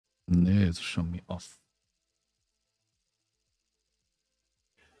Jézusom, mi a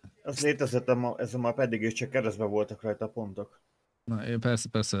Az létezett, ez már pedig is csak keresztben voltak rajta a pontok. Na, én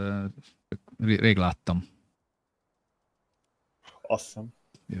persze, rég láttam. Azt hiszem.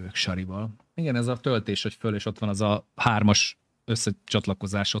 Jövök sarival. Igen, ez a töltés, hogy föl, és ott van az a 3-as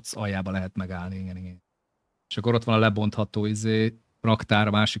összecsatlakozás, ott aljába lehet megállni, igen. És akkor ott van a lebontható raktár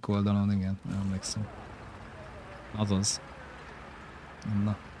a másik oldalon, igen, nem emlékszem. Azaz.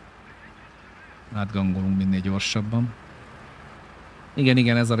 Na. Átgangolunk minél gyorsabban.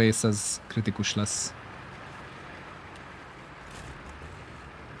 Igen, ez a rész, ez kritikus lesz.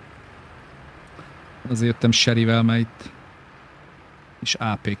 Azért jöttem Sherryvel, mert itt is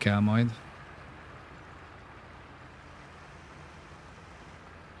AP kell majd.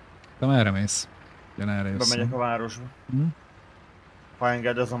 De merre mész? Ugyan erre jösszem. Bemegyek a városba. Ha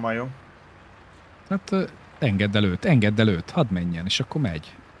enged ez a majom. Hát engedd előtt, hadd menjen, és akkor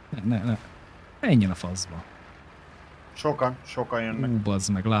megy. Ne. Menjen a faszba. Sokan jönnek.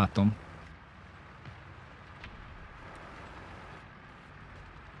 Bazd meg, látom.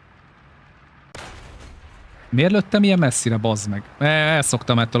 Miért lőttem ilyen messzire, bazd meg?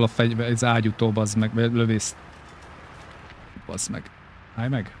 Elszoktam ettől az ágyútól, bazd meg, lövészt. Bazd meg. Állj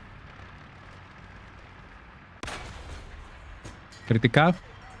meg. Kritikál.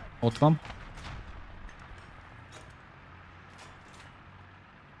 Ott van.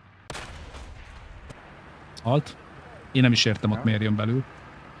 Halt. Én nem is értem, ott miért jön belül.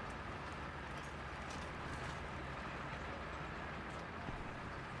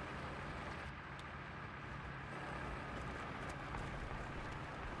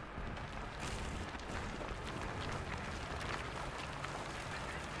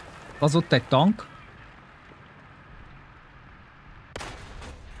 Az ott egy tank.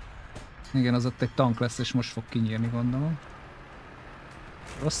 Igen, az ott egy tank lesz, és most fog kinyírni, gondolom.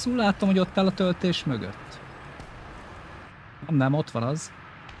 Rosszul látom, hogy ott áll a töltés mögött. Nem, ott van az.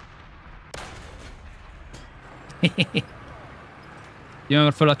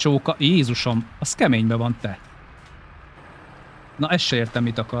 Jön föl a csóka. Jézusom, az keménybe van, te. Na, ezt se értem,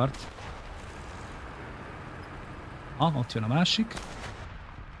 mit akart. Ott jön a másik.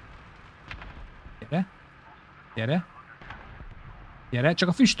 Gyere, csak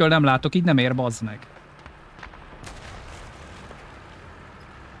a füsttől nem látok, így nem ér, bazd meg.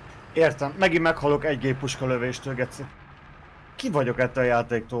 Értem, megint meghalok egy géppuska lövéstől, geci. Ki vagyok ettől a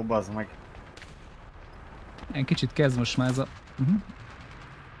játéktól, bazd meg? Én kicsit kezd most már ez a...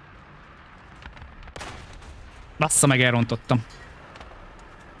 Bassza meg, elrontottam.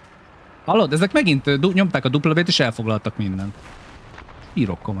 Hallod, ezek megint nyomták a W-t és elfoglaltak mindent.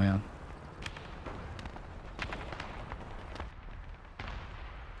 Írok komolyan.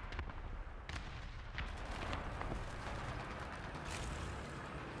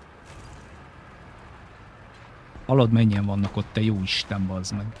 Hallod, mennyien vannak ott, te jó Isten,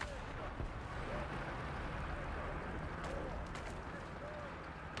 bazd meg.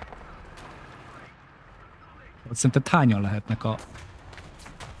 Szerinted hányan lehetnek a...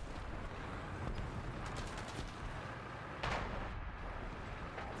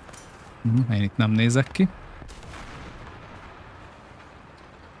 Én itt nem nézek ki.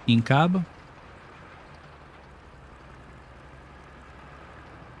 Inkább.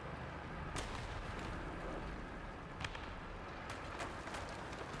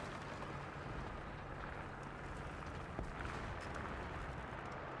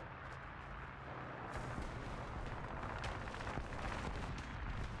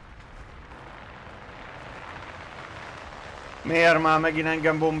 Miért már megint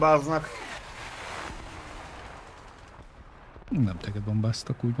engem bombáznak? Nem téged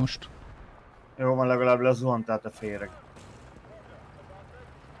bombáztak úgy most. Jó van, legalább lezuhantál, te féreg.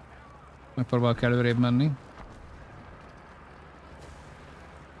 Megpróbálok előrébb menni.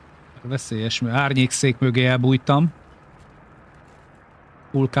 Veszélyes, mert árnyékszék mögé elbújtam.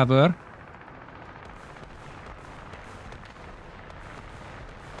 Full cover.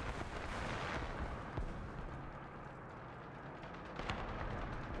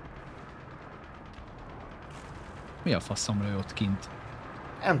 Mi a faszom lő ott kint?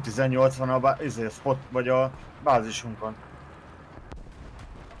 M18 van a spot, vagy a bázisunkon.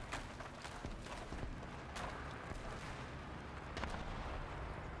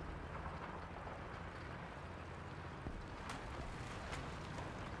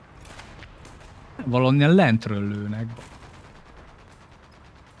 Valahonnan lentről lőnek.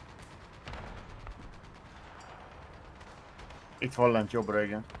 Itt van lent jobbra,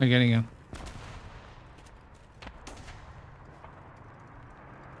 igen. Igen.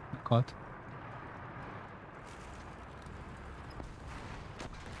 Meghalt.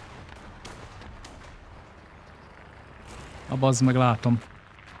 bazd meg, látom.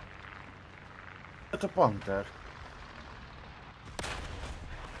 Hát a Panther.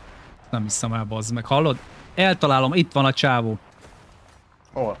 Nem hiszem el, bazd meg. Hallod? Eltalálom, itt van a csávó.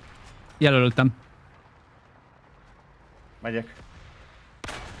 Hol? Jelöltem. Megyek.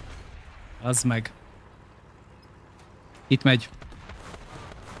 Az meg. Itt megy.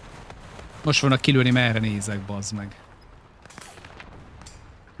 Most vannak kilőni, merre nézek, bazd meg.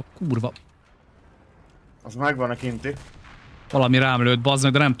 A kurva. Az megvan a kinti. Valami rám lőtt, bazd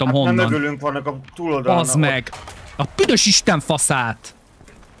meg, de nem tudom Hát honnan. nem mögülünk vannak a túloldalon. Bazd meg! A büdös Isten faszát!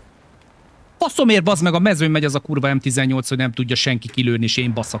 Faszomért, bazd meg, a mezőn megy az a kurva M18, hogy nem tudja senki kilőni, és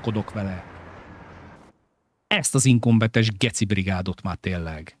én baszakodok vele. Ezt az inkompetes geci brigádot már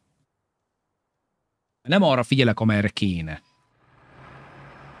tényleg. Nem arra figyelek, amerre kéne.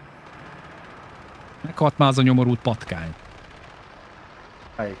 Meghalt már az a nyomorult patkány.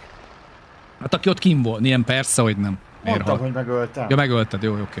 Melyik? Hát aki ott kim volt, ilyen persze, hogy nem. Mondtam, hogy megöltem. Ja, megölted,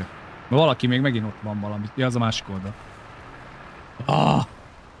 jó, oké. De valaki még megint ott van valami. Ja, az a másik oldal. Ah!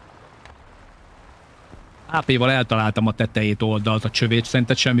 AP-val eltaláltam a tetejét, oldalt, a csövét,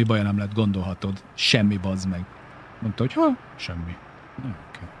 szerinted semmi baja nem lett, gondolhatod. Semmi, bazd meg. Mondta, hogy semmi.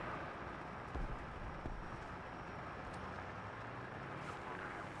 Okay.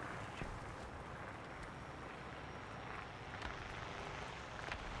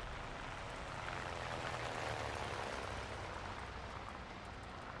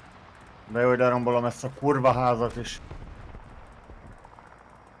 De jó, hogy lerombolom ezt a kurva házat is.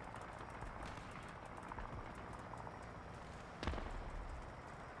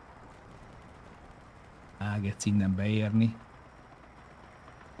 Ágetsz innen beérni.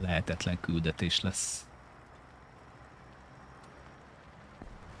 Lehetetlen küldetés lesz.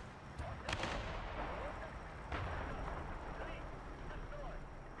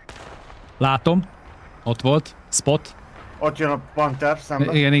 Látom. Ott volt. Spot. Ott jön a Panther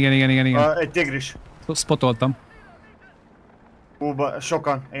szemben. Igen. Egy tigris. Spotoltam.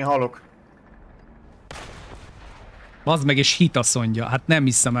 Sokan, én halok. Bazd meg, és hit azt mondja. Hát nem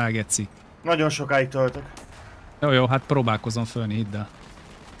hiszem el, geci. Nagyon sokáig töltök. Jó, hát próbálkozom fölni, hidd el.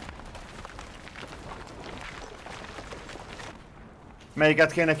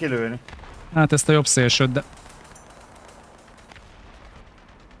 Melyiket kéne kilőni? Hát ezt a jobb szélsőt, de...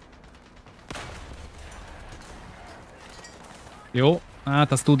 Jó,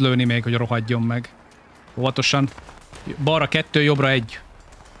 hát azt tud lőni még, hogy rohadjon meg. Óvatosan. Balra 2, jobbra 1.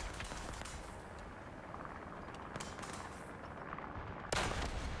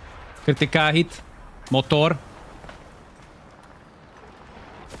 Kritikál hit. Motor.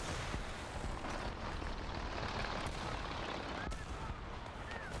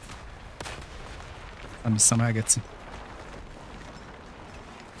 Nem hiszem el, geci.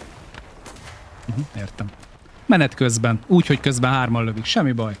 Értem. Menet közben. Úgy, hogy közben 3-an lövik.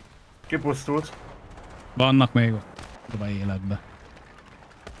 Semmi baj. Kipusztult. Vannak még ott. Dobva életbe.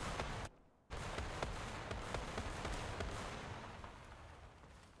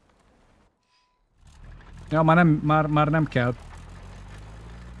 Ja, már nem kell.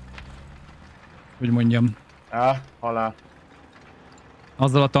 Hogy mondjam. Halál.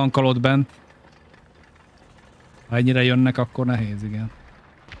 Azzal a tankkal ott bent. Ha ennyire jönnek, akkor nehéz, igen.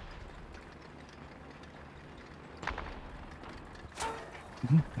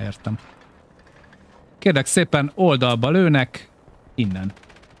 Értem. Kérlek szépen, oldalba lőnek. Innen.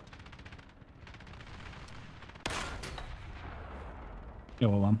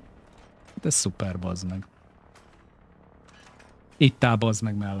 Jó van. Hát ez szuper, bazd meg. Itt áll, bazd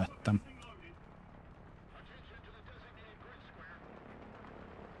meg mellettem.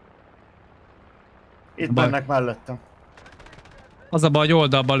 Itt bennek mellettem. Az a baj, hogy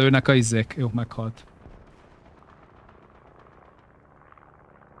oldalba lőnek a izék. Jó, meghalt.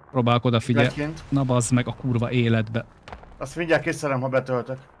 Próbálok odafigyelni. Na bazd meg a kurva életbe. Azt mindjárt kiszerem, ha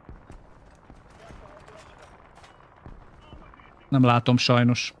betöltök. Nem látom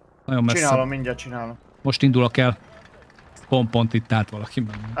sajnos. Nagyon messze. Csinálom, mindjárt csinálom. Most indulok el. Pont itt állt valaki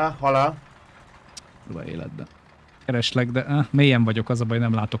meg. Halál. Kurva életbe. Kereslek, de mélyen vagyok, az a baj,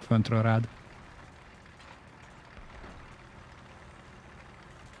 nem látok föntről rád.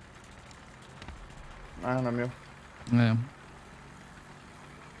 Nem jó. Nem.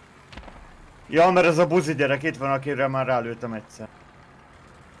 Ja, mert ez a buzi gyerek itt van, akire már rálőttem egyszer.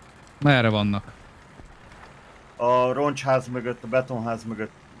 Merre vannak? A roncsház mögött, a betonház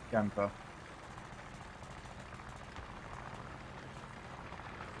mögött kempel.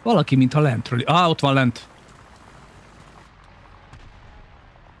 Valaki mintha lentről. Ott van lent.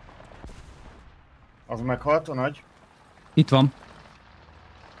 Az meghalt, a nagy. Itt van.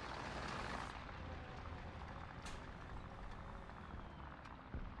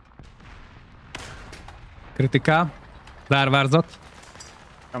 Kritikál. Zárvárzat.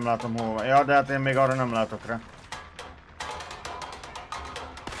 Nem látom hova. Ja, de hát én még arra nem látok rá.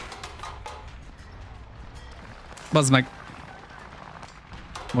 Bazd meg.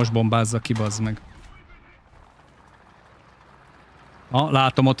 Most bombázza ki, bazd meg.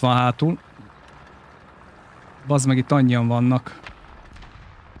 Látom, ott van hátul. Bazd meg, itt annyian vannak.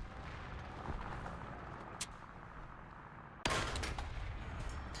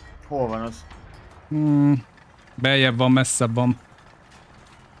 Hol van az? Beljebb van, messzebb van.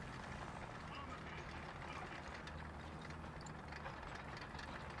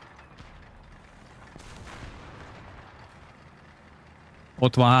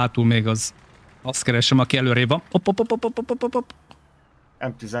 Ott van hátul még az. Azt keresem, aki előrébb van. Op.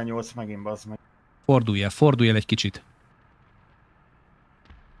 M18 megint, bazd meg. Fordulj el egy kicsit.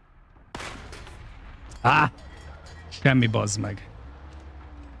 Semmi, bazd meg.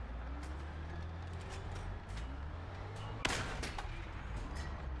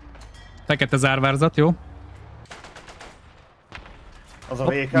 Fekete zárvárzat, jó? Az a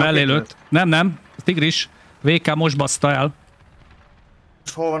VK? Mellé lőtt. Nem. Tigris. VK most baszta el.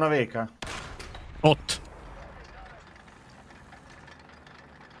 És hol van a VK? Ott.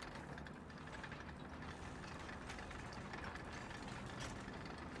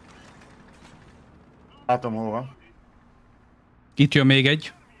 Látom hol van. Itt jön még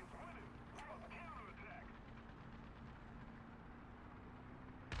egy.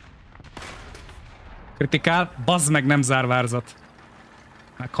 Kritikál. Bazd meg, nem zárvárzat.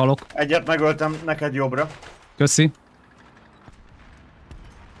 Meghalok. Egyet megöltem, neked jobbra. Köszi.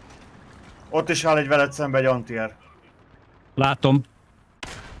 Ott is áll egy veled szembe egy antier. Látom.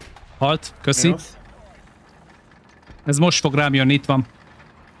 Halt. Köszi. Minusz. Ez most fog rám jönni, itt van.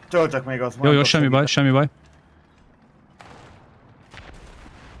 Töltök még az. Jó, semmi baj.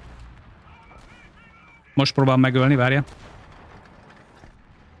 Most próbálom megölni, várja.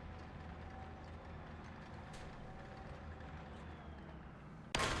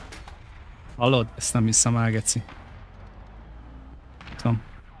 Hallod? Ezt nem hiszem el, geci. Itt van.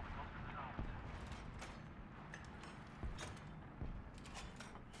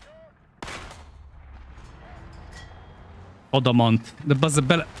 Odamant. De bazd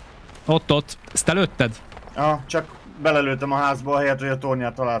bele... Ott. Ezt előtted? Csak belelőttem a házba, ahelyett, hogy a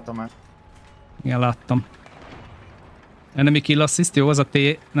tornyát találtam el. Igen, láttam. Enemy kill assist, jó, az a T,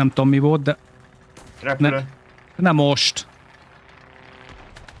 nem tudom mi volt, de... Repülő. Nem most.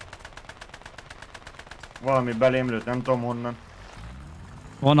 Valami belém lőtt, nem tudom honnan.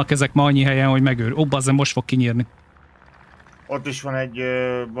 Vannak ezek ma annyi helyen, hogy megőr. Ó, bazd, most fog kinyírni. Ott is van egy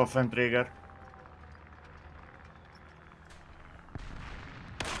Waffenträger.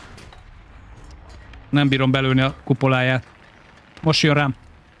 Nem bírom belőni a kupoláját. Most jön rám.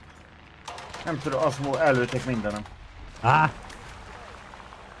 Nem tudom, azt mondom, előtték mindenem.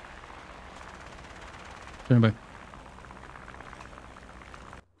 Semmi baj.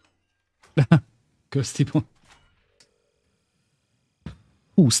 Köztipon.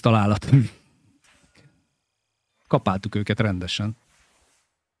 20 találat. Kapáltuk őket rendesen.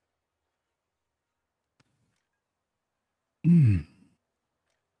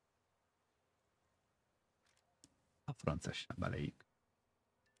 A francia sem beleik.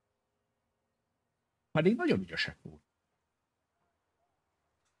 Pedig nagyon ügyesek volt.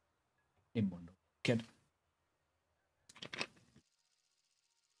 Én mondom. Kedv.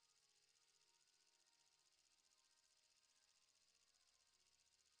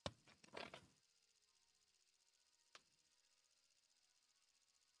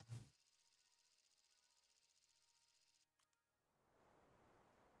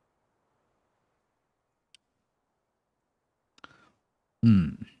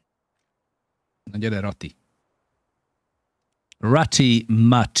 Na gyere, Rati. Rati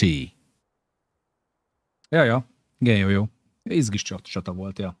Mati. Ja. Igen, jó. Izgis csata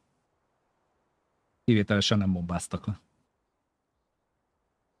volt, ja. Kivételesen nem bombáztak le.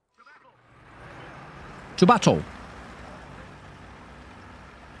 Csubácsó!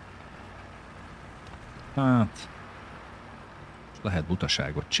 Hát... Lehet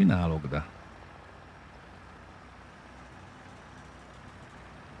butaságot csinálok, de...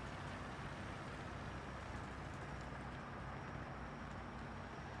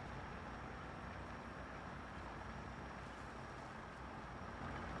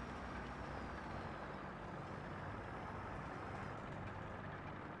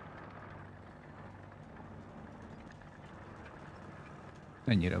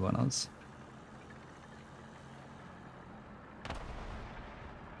 Mennyire van az?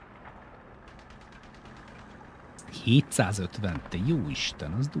 $750, te jó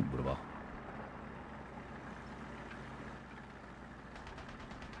Isten, az durva.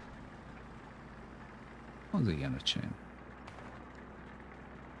 Az igen, öcsém.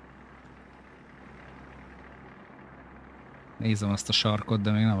 Nézem azt a sarkot,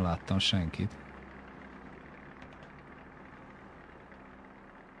 de még nem láttam senkit.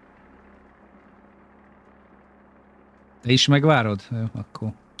 Te is megvárod? Jó, akkor.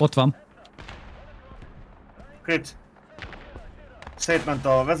 Ott van. Krit. Szétment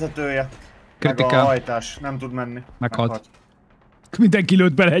a vezetője. Kritikál. Meg a hajtás. Nem tud menni. Meghalt. Mindenki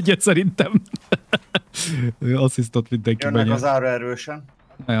lőtt bele egyet szerintem. Asszisztot mindenki Jönnek benne. az ára erősen.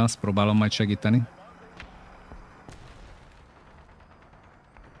 Ja, azt próbálom majd segíteni.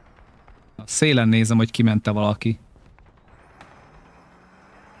 A szélen nézem, hogy kimente valaki.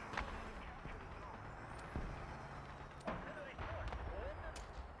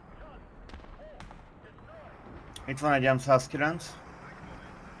 Itt van egy M109.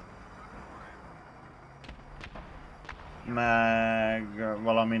 Meg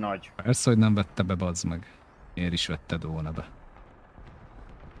valami nagy. Persze, hogy nem vette be, bazd meg. Miért is vetted volna be?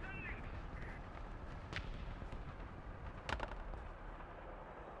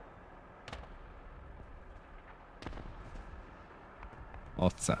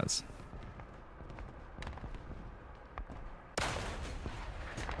 $600.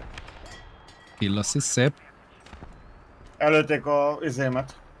 Killasz is szép. Előtték a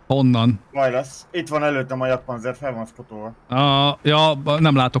izémet. Honnan? Baj lesz. Itt van előttem a jakpanzer, fel van spotolva. Ja,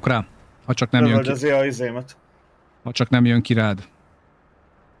 nem látok rá. Ha csak nem jön ki. Lövöldözi a izémet. Ha csak nem jön ki rád.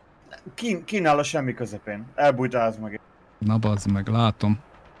 Kínál a semmi közepén. Elbújt az meg. Na bazd meg, látom.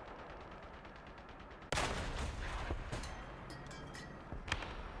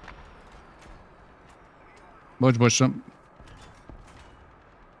 Bocs.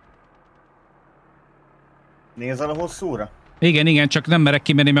 Nézel a hosszúra? Igen, csak nem merek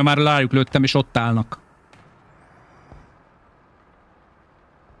kimenni, mert már rájuk lőttem, és ott állnak.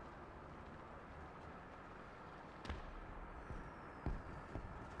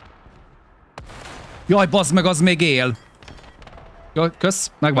 Jaj, bazd meg, az még él. Jaj,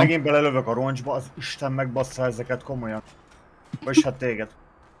 kösz, megvan. Megint belelövök a roncsba, az Isten megbassza ezeket komolyan. Vagyis hát téged.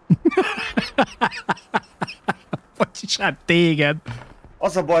 Vagyis hát téged.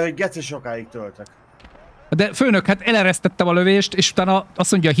 Az a baj, hogy geci sokáig töltek. De főnök, hát eleresztettem a lövést, és utána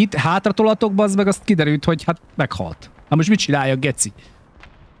azt mondja, hátratolatok, bazd meg, azt kiderült, hogy hát meghalt. Na most mit csinálja, geci?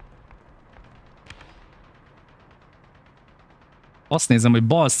 Azt nézem, hogy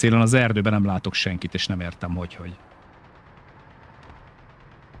bal szélen az erdőben nem látok senkit, és nem értem, hogy.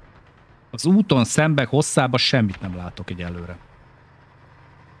 Az úton szembe hosszába semmit nem látok egyelőre.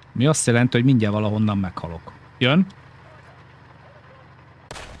 Mi azt jelenti, hogy mindjárt valahonnan meghalok. Jön?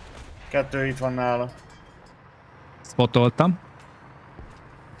 2 itt van nála. Spotoltam.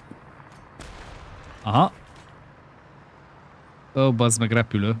 Aha. Ó, bazd meg,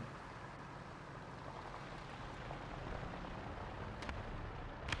 repülő.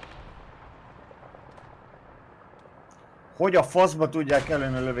 Hogy a faszba tudják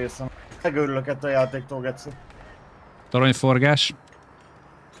előni a lövészem? Megőrülök ettől a játéktól, geci. Toronyforgás.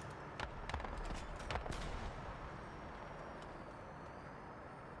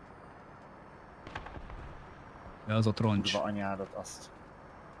 Ja, az ott roncs. Kurva anyádat azt.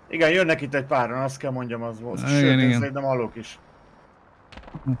 Igen, jönnek itt egy páran, azt kell mondjam, az volt. Igen, Sőt, igen. szerintem hallok is.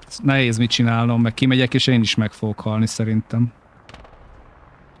 Nehéz mit csinálnom, meg kimegyek, és én is meg fogok halni szerintem.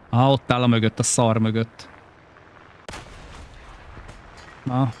 Ott áll a mögött, a szar mögött.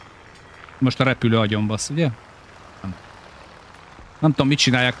 Most a repülő agyonbasz, ugye? Nem tudom, mit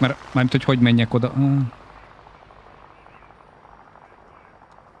csinálják, mert mármint, hogy menjek oda.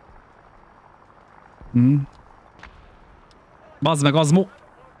 Bazd meg, az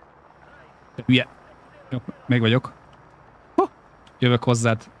hülye. Jó, még vagyok. Jövök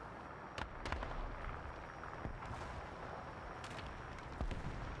hozzád.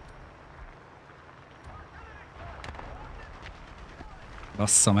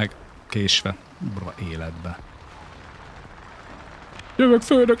 Bassza meg, késve. Bra, életbe. Jövök,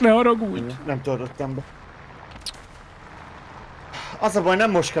 főnök, ne haragudj! Nem töltöttem be. Az a baj,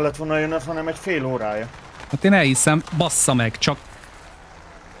 nem most kellett volna jönnöd, hanem egy fél órája. Hát én elhiszem, bassza meg, csak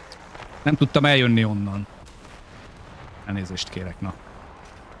nem tudtam eljönni onnan. Elnézést kérek, na.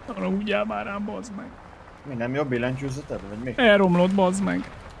 Haragudjál már rám, bazd meg. Mi, nem jobb billentyűzeted, vagy mi? Elromlott, bazd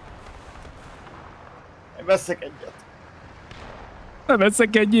meg. Én veszek egyet. Ne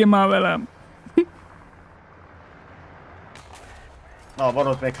veszekedjél már velem. Na, van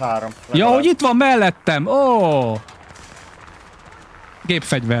ott még 3. Ja, hogy itt van mellettem! Ó!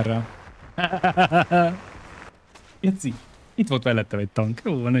 Gépfegyverrel. Jeci, itt volt mellettem egy tank.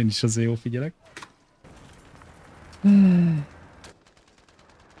 Jó, van, én is azért jó figyelek.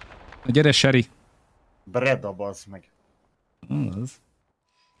 Na gyere, Sherry. Breda, bazd meg.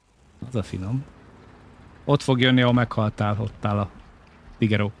 Az a finom. Ott fog jönni, ahol meghaltál, ott áll a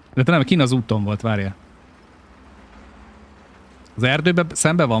Figaro. De te nem, kin az úton volt, várjál. Az erdőben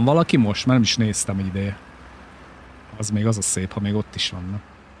szembe van valaki most? Mert nem is néztem egy ideje. Az még az a szép, ha még ott is vannak.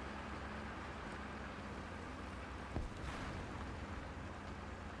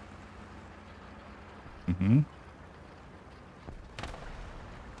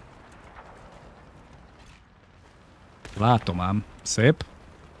 Látom ám. Szép.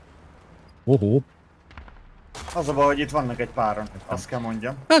 Ohó. Az a baj, hogy itt vannak egy páran, azt kell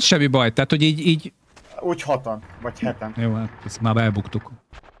mondjam. Hát semmi baj, tehát hogy így... Úgy 6-an, vagy 7-en. Jó, hát ezt már elbuktuk.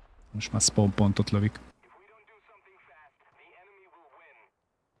 Most már spawn pontot lövik.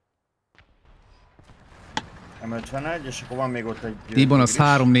 M51, és akkor van még ott egy... Tibon az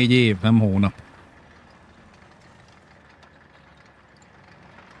 3-4 év, nem hónap.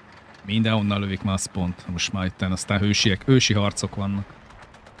 Mindenhonnan lövik már a spawnt. Most már itten aztán ősi harcok vannak.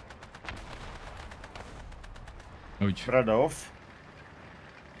 Úgy. Breda off.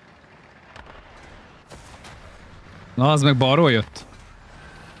 Na, az meg balról jött?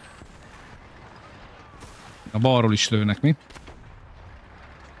 A balról is lőnek, mi?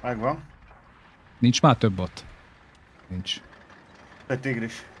 Megvan. Nincs már több ott? Nincs. Egy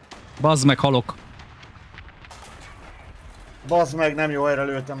tigris. Bazd meg, halok. Bazd meg, nem jó, erre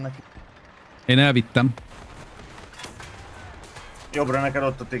lőttem neki. Én elvittem. Jobbra neked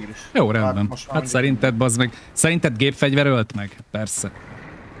ott a tigris. Jó, rendben. Hát szerinted, bazd meg. Szerinted gépfegyver ölt meg? Persze.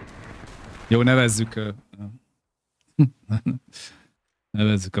 Jó, nevezzük.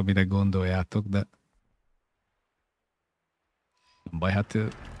 Nevezzük, amire gondoljátok, de... Nem baj, hát...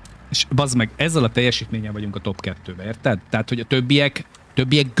 És bazd meg, ezzel a teljesítménnyel vagyunk a top 2-be, érted? Tehát, hogy a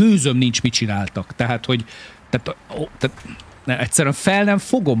többiek gőzöm nincs, mit csináltak. Tehát, hogy... egyszerűen fel nem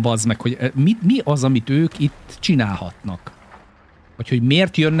fogom, bazd meg, hogy mi az, amit ők itt csinálhatnak. Vagy hogy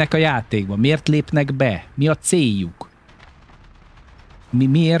miért jönnek a játékba, miért lépnek be, mi a céljuk.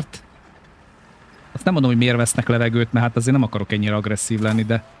 Miért? Azt nem mondom, hogy miért vesznek levegőt, mert hát azért nem akarok ennyire agresszív lenni,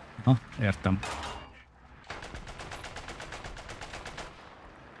 de... Ha, értem.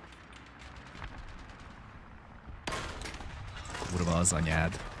 Kurva az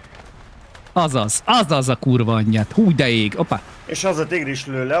anyád. Azaz a kurva anyját. Hú, de ég. Opa. És az a tigris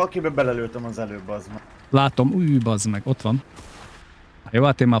lő le, akibe belelőttem az előbb, az meg. Látom, bazd meg, ott van. Jó,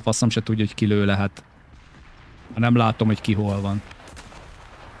 hát én már faszom se tudja, hogy ki lő le, hát. Ha nem látom, hogy ki hol van.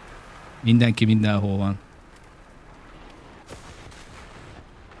 Mindenki mindenhol van.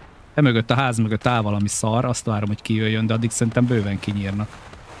 Mögött a ház mögött áll valami szar, azt várom, hogy kijöjjön, de addig szerintem bőven kinyírnak.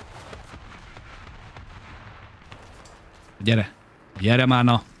 Gyere! Gyere már,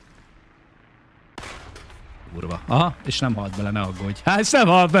 na! Kurva. Aha, és nem halt bele, ne aggódj. Hát, és nem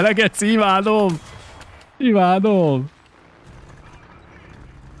halt bele, geci, imádom! Imádom!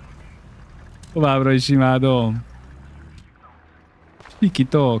 Továbbra is imádom.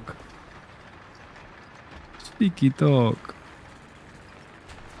 Sikitok! Sikitok!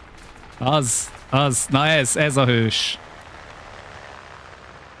 Az, na ez a hős.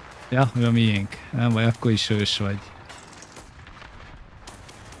 Ja, ő a miénk. Nem baj, akkor is hős vagy.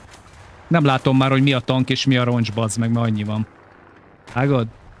 Nem látom már, hogy mi a tank és mi a roncs, bazd meg, mert annyi van. Vágod?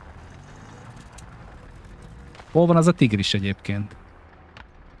 Hol van az a tigris egyébként?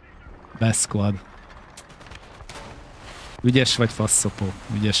 Beszquad. Ügyes vagy, faszopó.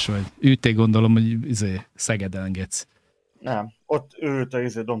 Ügyes vagy. Ülték, gondolom, hogy Szegeden, gec. Nem, ott ült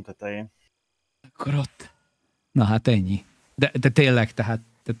a domb tetején. Akkor ott. Na hát ennyi. De tényleg, tehát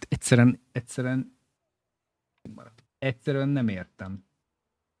egyszerűen nem értem.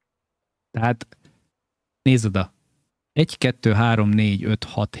 Tehát nézd oda. 1, 2, 3, 4, 5,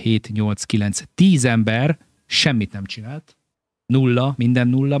 6, 7, 8, 9, 10 ember semmit nem csinált. Nulla, minden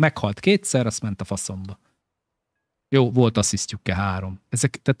nulla, meghalt kétszer, azt ment a faszomba. Jó, volt asszisztjuk-e 3.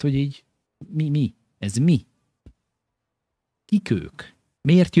 Ezek, tehát hogy így, mi? Ez mi? Kik ők?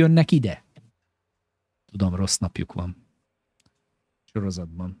 Miért jönnek ide? Tudom, rossz napjuk van.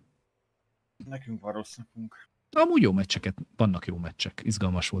 Sorozatban. Nekünk van rossz napunk. Amúgy jó meccseket, vannak jó meccsek.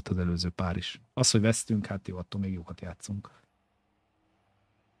 Izgalmas volt az előző pár is. Az, hogy vesztünk, hát jó, attól még jókat játszunk.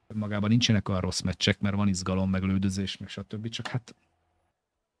 Magában nincsenek olyan rossz meccsek, mert van izgalom, meg lődözés, meg stb. Csak hát...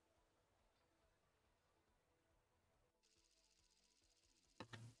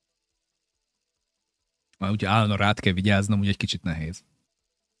 Már ugye állandóan rád kell vigyáznom, úgy egy kicsit nehéz.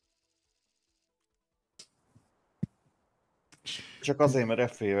 Csak azért,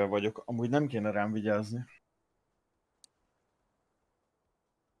 mert F-ével vagyok. Amúgy nem kéne rám vigyázni.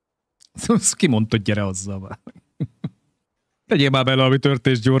 Ki mondta, hogy gyere azzal már. Tegyél már bele, ami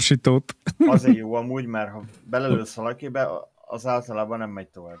történt gyorsítót. Azért jó amúgy, mert ha belelősz valakibe, az általában nem megy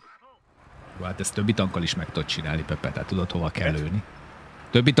tovább. Hát ezt többi tankkal is meg tudod csinálni, Pepe, tehát tudod, hova kell lőni.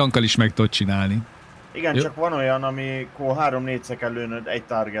 Többi tankkal is meg tudod csinálni. Igen, jó. Csak van olyan, amikor 3-4-szer kell lőnöd egy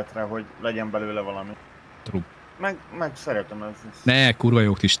targetre, hogy legyen belőle valami. True. Meg szeretem ezt. Ne, kurva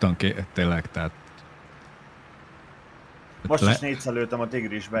jó kis tank, tényleg, tehát... Most is 4-szer lőttem a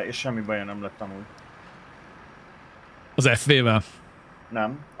tigrisbe, és semmi baja nem lett amúgy. Az FV-vel?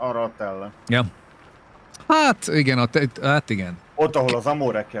 Nem, arra a telle. Ja. Hát igen, hát igen. Ott, ahol az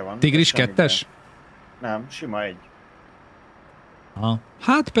amorekje van. Tigris 2-es? Nem, sima 1. Aha.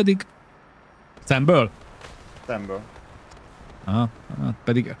 Hát pedig... Szemből? Szemből. Aha, hát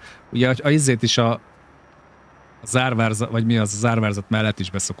pedig... Ugye a izzét is a zárvárzat, vagy mi az, a zárvárzat mellett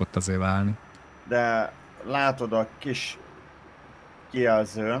is beszokott azért válni. De látod a kis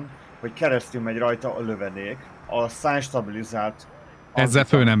kijelzőn, hogy keresztül megy rajta a lövedék, a szárstabilizált... Ezzel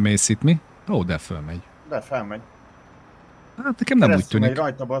föl nem mész itt, mi? Ó, de fölmegy. De felmegy. Hát nekem nem úgy tűnik. Megy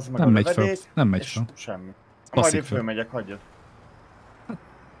rajta, bazd meg nem a megy lövedék, föl. Nem megy és föl. semmi. Baszik Majd én föl. fölmegyek, hagyjad.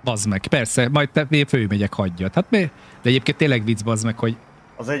 Bazd meg, persze, majd te fölmegyek, hagyjad. Hát mi? De egyébként tényleg vicc, bazd meg, hogy...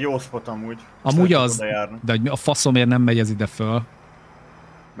 Az egy jó spot amúgy. Amúgy az, de a faszomért nem megy ez ide föl.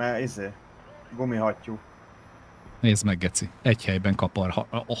 Mert gumihattyú. Nézd meg, geci. Egy helyben kapar.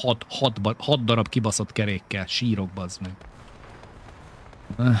 6 darab kibaszott kerékkel. Sírok, bazd meg.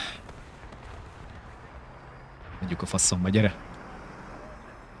 Megyük a faszomba, gyere.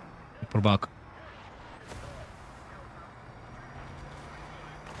 Próbálok.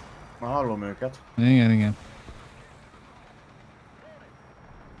 Már hallom őket. Igen, igen.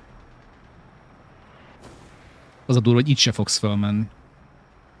 Az a durva, hogy itt se fogsz fölmenni.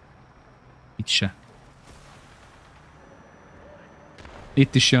 Itt se.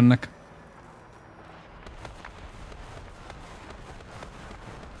 Itt is jönnek.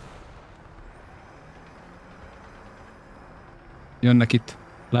 Jönnek itt.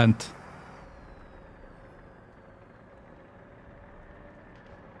 Lent.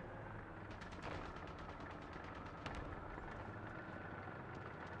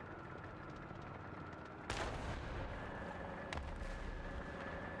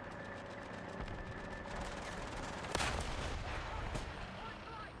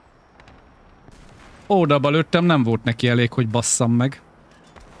 Oldalba lőttem, nem volt neki elég, hogy basszam meg.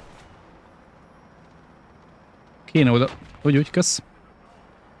 Kéne oda... Úgy, kösz.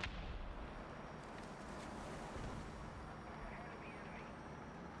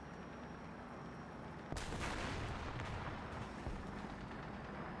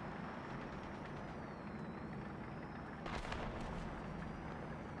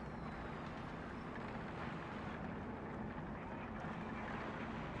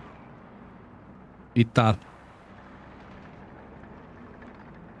 Itt áll.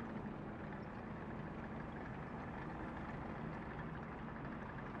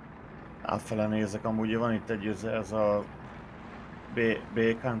 Átfele nézek, amúgy van itt egy, ez a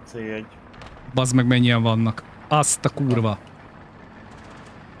BKC1. Bazd meg, mennyien vannak. Azt a kurva.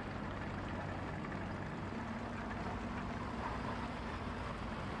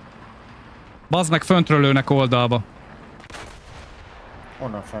 Bazd meg, föntről lőnek oldalba.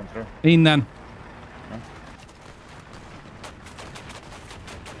 Honnan fentről? Innen.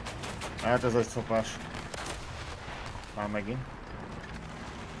 Hát ez egy szopás. Már megint.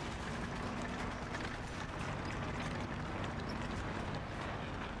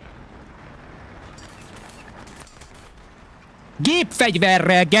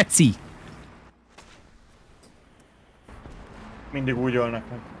 Gépfegyverrel, geci! Mindig úgy ölnek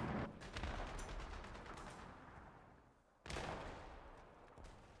meg.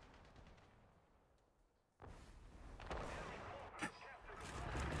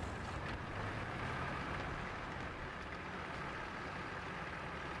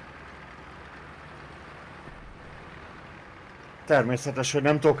 Természetes, hogy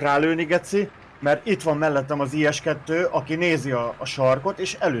nem tudok rálőni, geci, mert itt van mellettem az IS-2, aki nézi a sarkot,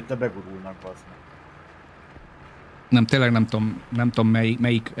 és előtte begurulnak, bazd meg. Nem, tényleg nem tudom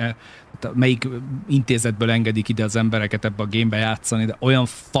melyik intézetből engedik ide az embereket ebbe a gamebe játszani, de olyan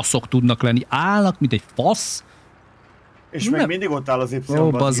faszok tudnak lenni. Állnak, mint egy fasz. És még mindig ott áll az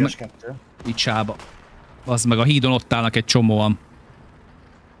Y-ban az IS-2. Itt sába. Bazd meg, a hídon ott állnak egy csomóan.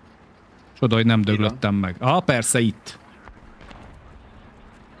 Csoda, hogy nem döglöttem meg. Persze itt.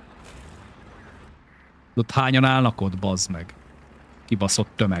 Ott hányan állnak ott, bazd meg. Kibaszott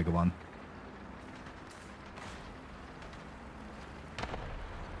tömeg van.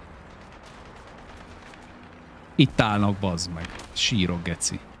 Itt állnak, bazd meg. Sírok,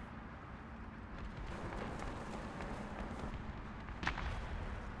 geci.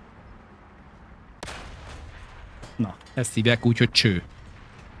 Ezt hívják úgy, hogy cső.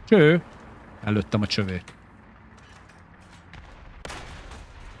 Cső! Előttem a csövét.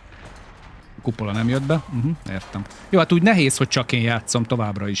 A kupola nem jött be? Értem. Jó, hát úgy nehéz, hogy csak én játszom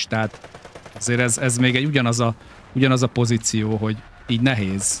továbbra is, tehát azért ez még egy ugyanaz a pozíció, hogy így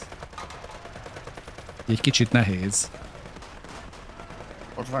nehéz. Egy kicsit nehéz.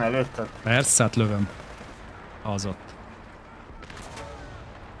 Ott van előtted? Persze, hát lövöm. Az ott.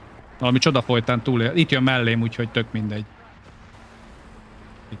 Valami csoda folytán túlél. Itt jön mellém, úgyhogy tök mindegy.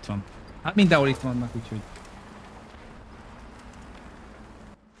 Itt van. Hát mindenhol itt vannak, úgyhogy...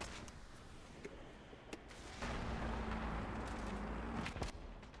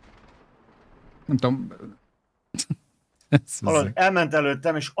 Nem tudom... Hallod, elment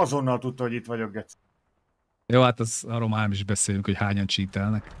előttem, és azonnal tudta, hogy itt vagyok, Geci. Jó, hát arról már nem is beszélünk, hogy hányan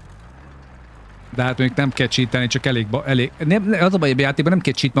cheatelnek. De hát mondjuk nem kell cheatelni, csak elég az a baj, a játékban nem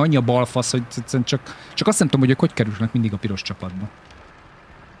kell cheat, mert annyi a balfasz, hogy csak azt nem tudom, hogy kerülnek mindig a piros csapatba.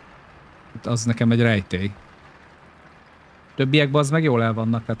 Az nekem egy rejtély. Többiekben az meg jól el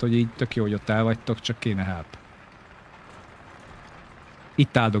vannak, tehát hogy így tök jó, hogy ott el vagytok, csak kéne help.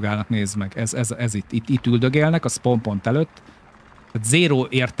 Itt áldogálnak, nézd meg, ez itt üldögélnek a spawn pont előtt. Tehát zéró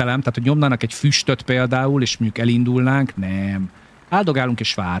értelem, tehát hogy nyomnának egy füstöt például, és mondjuk elindulnánk, nem. Áldogálunk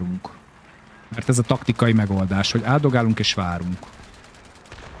és várunk. Mert ez a taktikai megoldás, hogy áldogálunk és várunk.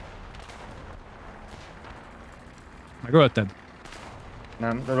 Megölted?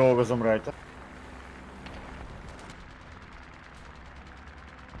 Nem, de dolgozom rajta.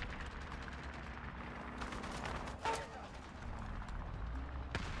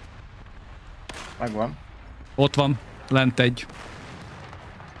 Megvan. Ott van, lent egy.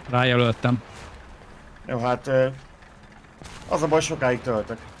 Rájelöltem. Jó, hát az a baj, sokáig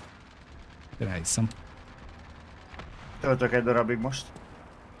töltök. Ráhiszem. Töltök egy darabig most.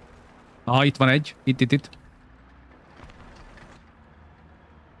 Aha, itt van egy. Itt.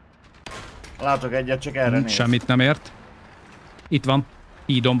 Látok egyet, csak erre néz. Semmit nem ért. Itt van.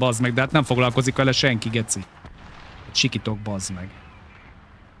 Hídon, bazd meg, de hát nem foglalkozik vele senki, geci. Sikitok, bazd meg.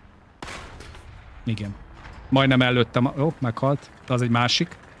 Igen. Majdnem előttem. Ó, meghalt. De az egy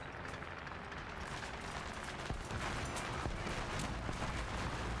másik.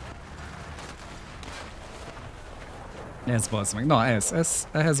 Ez bazd meg. Na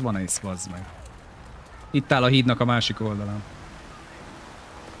ehhez van ész, bazd meg. Itt áll a hídnak a másik oldalán.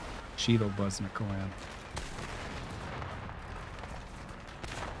 Sírok, bazd meg, komolyan.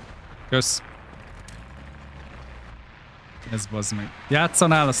 Kösz. Ez bazd meg.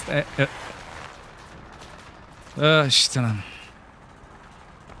 Játszanál azt... Istenem.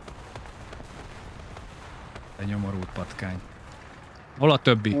 Te nyomorult patkány. Hol a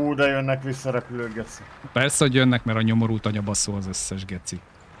többi? De jönnek vissza repülők, geci. Persze, hogy jönnek, mert a nyomorult anya basszol az összes geci.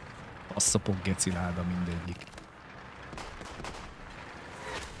 Basszapok geci láda mindegyik.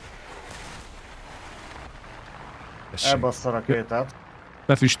 Elbassza a rakétát.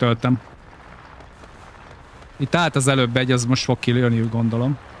 Befüstöltem. Itt állt az előbb egy, az most fog kilőni,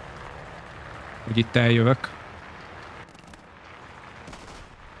 gondolom. Hogy itt eljövök.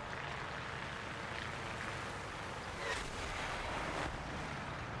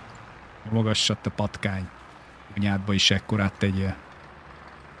 Mogassad, te patkány. Anyádba is ekkorát tegyél.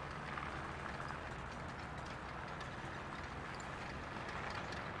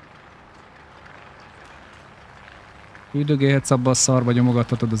 Üldögélhetsz abba a szarba,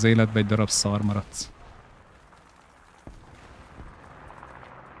 nyomogathatod az életbe, egy darab szar maradsz.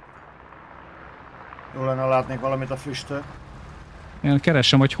 Jó lenne, látnék valamit a füsttől. Én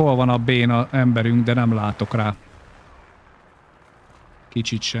keresem, hogy hol van a béna emberünk, de nem látok rá.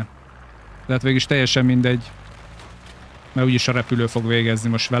 Kicsit se. De hát végülis teljesen mindegy. Mert úgyis a repülő fog végezni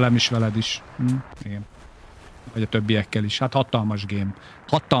most velem is, veled is. Igen. Vagy a többiekkel is. Hát hatalmas game.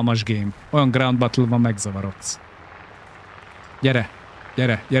 Hatalmas game. Olyan ground battle van, megzavarodsz. Gyere!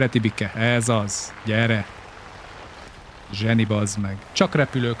 Gyere! Gyere, Tibike! Ez az! Gyere! Zseni, bazd meg. Csak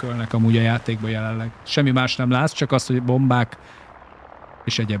repülők ölnek amúgy a játékban jelenleg. Semmi más nem látsz, csak azt, hogy bombák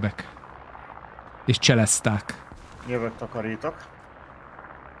és egyebek. És cseleszták. Jövök, takarítok.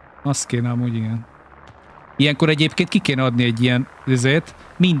 Azt kéne amúgy, igen. Ilyenkor egyébként ki kéne adni egy ilyen üzét,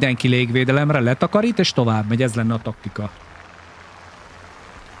 mindenki légvédelemre letakarít, és tovább megy, ez lenne a taktika.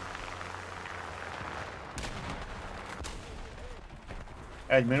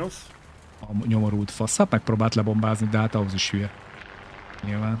 Egy mínusz. A nyomorult fasz. Hát megpróbált lebombázni, de hát ahhoz is hülye.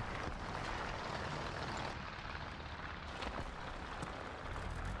 Nyilván.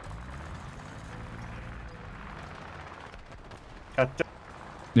 Kettő.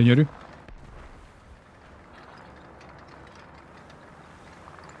 Gyönyörű.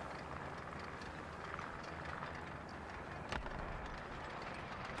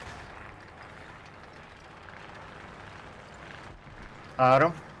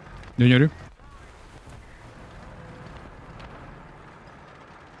 3. Gyönyörű.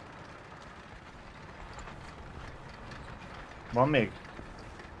 Van még?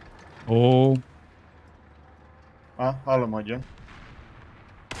 Ó, Hallom, hogy jön.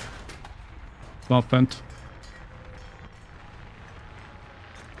 van fent.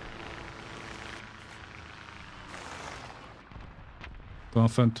 Van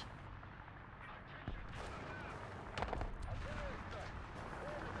fent.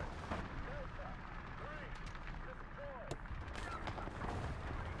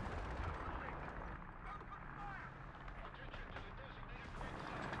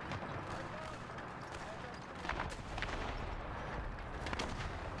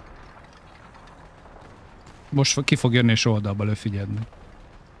 Most ki fog jönni és oldalba lőfigyeld meg.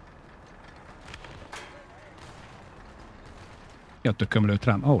 Ja, tököm lőtt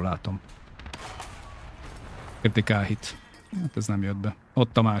rám. Ó, látom. Kritikál hit. Hát ez nem jött be.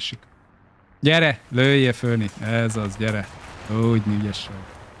 Ott a másik. Gyere, lője fölni. Ez az, gyere. Úgy ügyes vagy.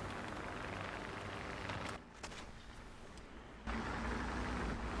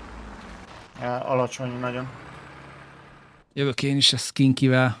 Alacsony nagyon. Jövök én is a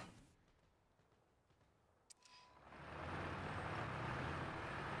skinkivel.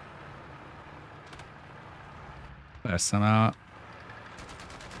 Persze, már...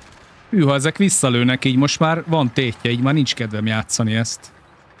 Ha ezek visszalőnek, így most már van tétje, így már nincs kedvem játszani ezt.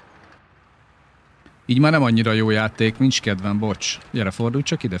 Így már nem annyira jó játék, nincs kedvem, bocs. Gyere, fordulj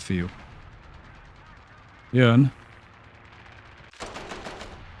csak ide, fiú. Jön.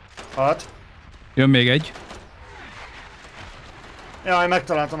 6. Jön még egy. Jaj,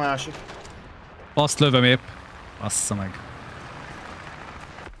 megtaláltam a másik. Azt lövöm épp. Bassza meg.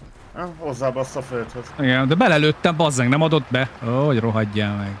 Hozzábassz a földhöz. Igen, de belelőttem, bazzeg, nem adott be. Ó, hogy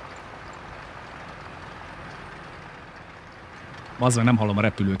rohadjál meg. Bazzeg, nem hallom a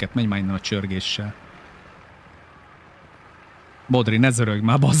repülőket, menj már innen a csörgéssel. Bodri, ne zörögj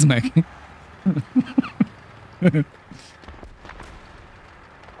már, bazd meg.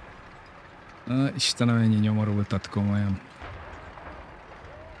 Istenem, ennyi nyomorultat komolyan.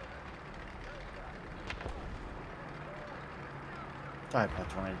 Type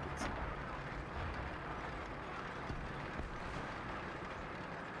 71.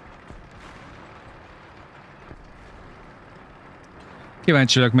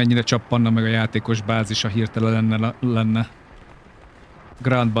 Kíváncsi vagyok, mennyire csappanna meg a játékos bázis, ha hirtelen lenne.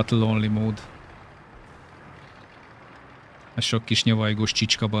 Grand Battle Only mód. Ez sok kis nyavajgós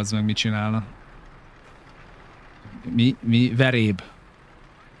csicska, bazd meg, mit csinálna? Mi? Veréb.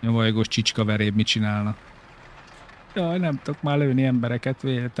 Nyavajgós csicska veréb, mit csinálna? Jaj, nem tudok már lőni embereket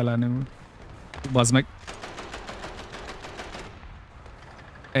véletlenül. Bazd meg.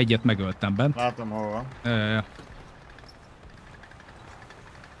 Egyet megöltem bent. Látom, hol van.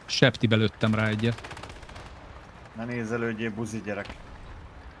 Septibe lőttem rá egyet. Ne nézelődjél, buzi gyerek.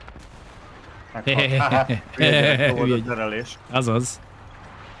 Hülye terelés. Azaz.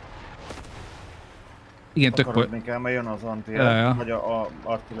 Igen, tök Akarodni kell, mert jön az anti vagy a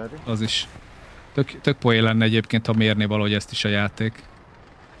artilleri. Az is. Tök poén lenne egyébként, ha mérné valahogy ezt is a játék.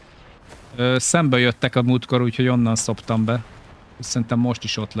 Szembe jöttek a múltkor, úgyhogy onnan szoptam be. Szerintem most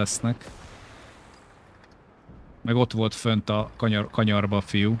is ott lesznek. Meg ott volt fönt a kanyarba a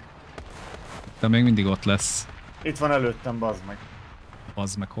fiú. De még mindig ott lesz. Itt van előttem, bazd meg.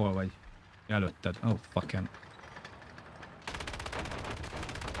 Bazd meg, hol vagy? Előtted. Oh, fucking.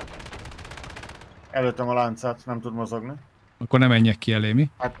 Előttem a láncát, nem tud mozogni. Akkor nem menjek ki elé, mi?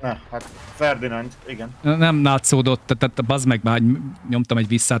 Hát Ferdinand, igen. Nem látszódott, tehát bazd meg, már nyomtam egy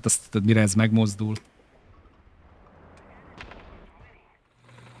visszát, azt mire ez megmozdul.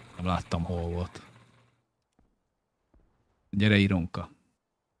 Nem láttam, hol volt. Gyere, Ironka.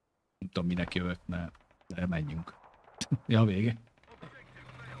 Nem tudom, minek jövök, de menjünk. Ja, vége.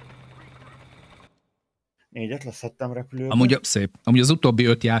 4-et leszettem repülőben. Amúgy szép. Amúgy az utóbbi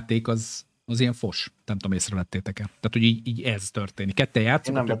 5 játék az ilyen fos. Nem tudom, észrevettétek-e. Tehát, hogy így ez történik. Ketten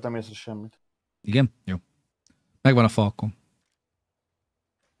játszunk. Én nem vettem észre semmit. Igen? Jó. Megvan a falkom.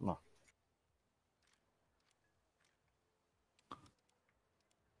 Na.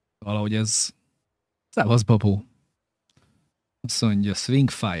 Valahogy ez... Szevasz, babó. Azt mondja,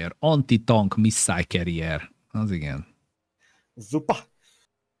 Swingfire, Anti-Tank Missile Carrier. Az igen. Zupa!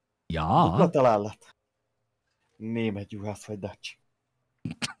 Ja. Dupla találat. Német juhász vagy Dutch.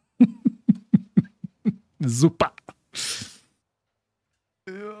 Zupa.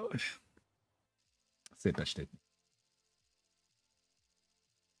 Szép estét.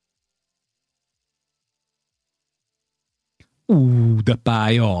 De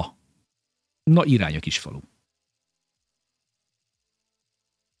pálya. Na, irány a kis falu.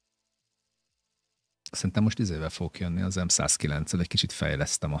 Szerintem most izével fogok jönni, az M109-el, egy kicsit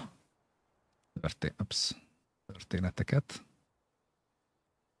fejlesztem a történeteket.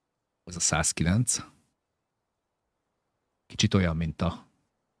 Ez a 109. Kicsit olyan, mint a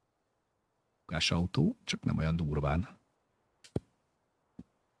autó, csak nem olyan durván.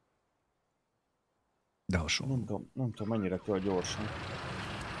 De hasonló. Nem tudom mennyire kell gyorsan.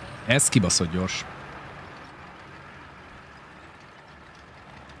 Ez kibaszott gyors.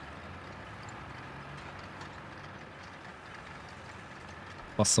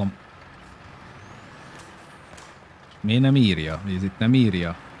 Faszom. Miért nem írja? Ez itt nem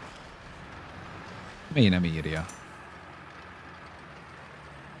írja? Miért nem írja?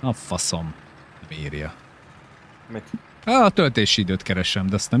 A faszom. Nem írja. Mit? A töltési időt keresem,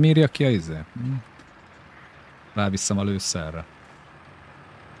 de azt nem írja ki a izé. Rávisszem a lőszerre.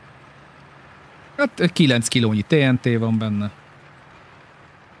 Hát 9 kilónyi TNT van benne.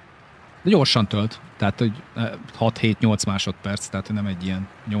 De gyorsan tölt. Tehát, hogy 6-7-8 másodperc, tehát nem egy ilyen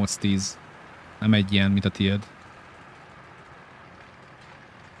 8-10. Nem egy ilyen, mint a tiéd.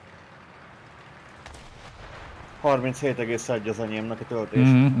 ...37,1 az enyémnek a töltés.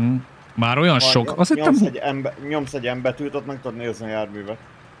 Már olyan sok. Azt nyomsz egy M betűt, ott meg tudod nézni a járművet.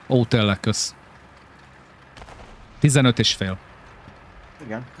 Ó, tényleg, kösz. 15,5.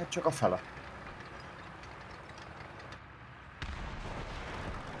 Igen, hát csak a fele.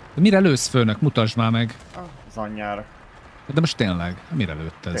 De mire lősz, főnök? Mutasd már meg. Az anyjára. De most tényleg, mire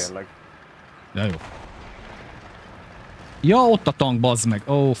lőtt ez? Tényleg. Ja, jó. Ja, ott a tank, bazd meg.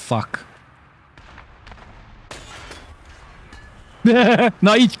 Oh, fuck.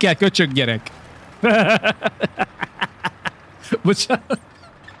 Na így kell, köcsög gyerek. Bocsánat.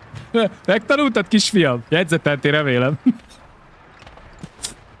 Megtanultad, kisfiam? Jegyzeteltél, remélem.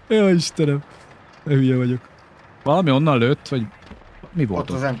 Jó, Istenem. Hülye vagyok. Valami onnan lőtt, vagy mi volt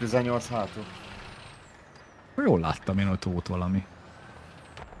ott? Az M18 hátul. Jól láttam én, ott volt valami.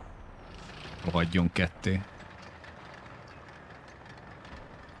 Rohadjon ketté.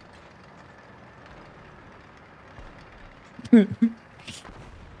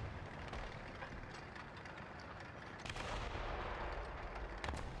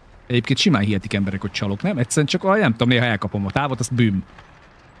 Egyébként simán hihetik emberek, hogy csalok, nem? Egyszerűen csak, nem tudom, néha elkapom a távot, azt bűm.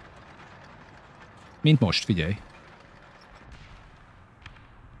 Mint most, figyelj.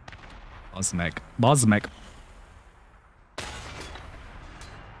 Bazd meg. Bazd meg.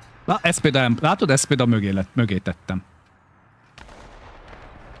 Na, ezt például, látod, ezt például mögé tettem.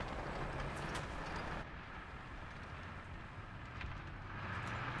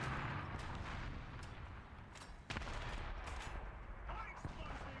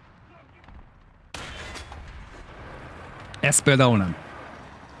 Ez például nem.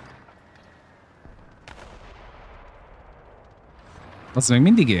 Az még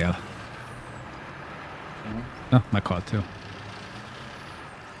mindig él. Na, meghalt, jó.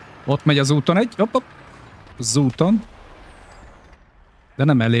 Ott megy az úton egy, hopp. Az úton. De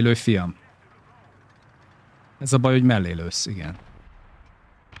nem mellélő, fiam. Ez a baj, hogy mellélősz, igen.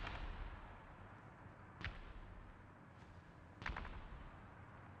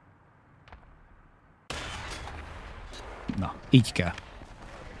 Na, így kell.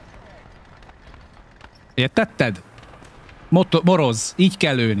 Értetted? Moroz, így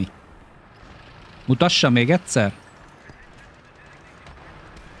kell lőni. Mutassa még egyszer.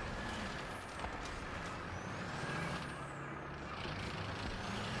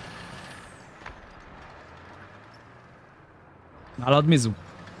 Nálad, Mizu?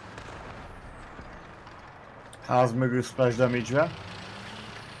 Ház mögül splash damage-vel.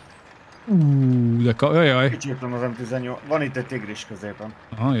 De jajjaj. Kicsíptem az M18. Van itt egy tigris középen.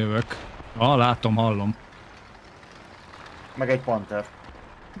 Aha, jövök. Látom, hallom. Meg egy panter.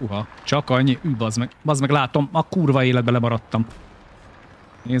 Csak annyi. Bazd meg, látom. A kurva életbe lemaradtam.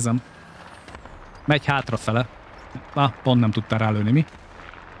 Nézem. Megy hátrafele. Pont nem tudtál rálőni, mi?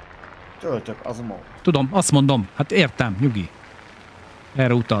 Töltök, az mó. Tudom, azt mondom. Hát értem, nyugi.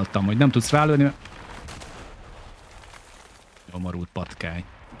 Erre utaltam, hogy nem tudsz rálőni, mert... Nyomorult patkány.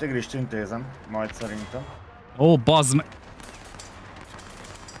 Tigrist intézem, majd szerintem. Ó, bazd meg!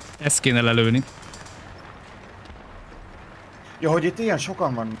 Ezt kéne lelőni. Ja, hogy itt ilyen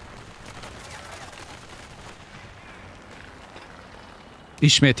sokan van.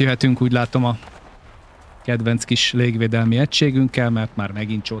 Ismét jöhetünk, úgy látom, a kedvenc kis légvédelmi egységünkkel, mert már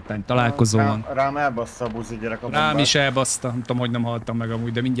megint csótány találkozó van. Rám elbassza a buzi gyerek a bombát. Rám is elbassza, nem tudom, hogy nem haltam meg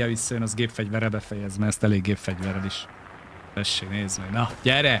amúgy, de mindjárt visszajön, az gépfegyverre befejez, mert ezt elég gépfegyverrel is. Tessék, nézd meg. Na,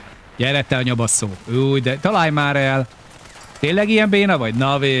 gyere! Gyere te, anyabasszó! Új, de találj már el! Tényleg ilyen béna vagy?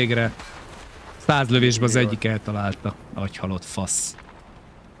 Na végre! 100 lövésben az egyik eltalálta. Agyhalott fasz.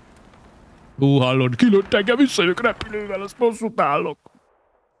 Hallod, kilőtt engem, visszajövök repülővel, azt bosszút állok.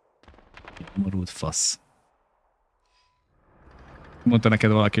 Marult fasz. Mondta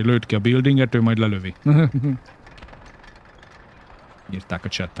neked valaki, lőtt ki a buildinget, ő majd lelövi. Írták a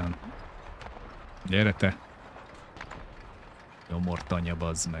chatten. Gyere te. Nyomortanya,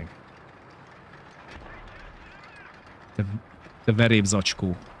 bazd meg. Te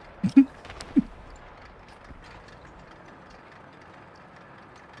verébzacskó.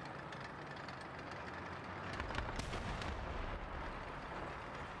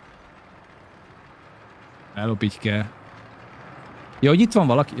 Elopítke. Ja, hogy itt van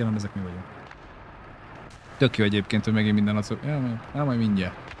valaki? Ja, nem, ezek mi vagyunk. Tök jó egyébként, hogy megint minden az... Ja, majd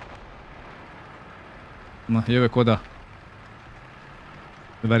mindjárt. Na, jövök oda.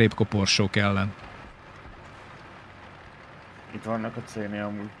 Verépkoporsók ellen. Itt vannak a cénél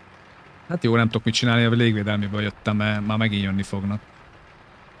amúgy. Hát jó, nem tudok mit csinálni, a légvédelméből jöttem, mert már megint jönni fognak.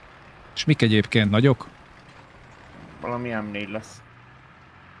 És mik egyébként? Nagyok? Valami M4 lesz.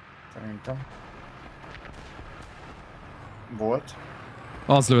 Szerintem. Volt.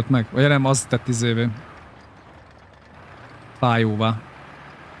 Az lőtt meg. Vagy nem, az tett izévé. Fájóvá.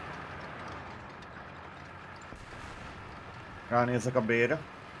 Ránézek a B-re.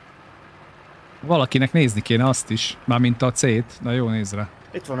 Valakinek nézni kéne azt is. Mármint a C-t. Na jó, nézd rá.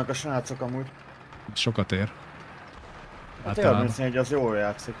 Itt vannak a srácok amúgy. Sokat ér. Hát élmény, hogy az jól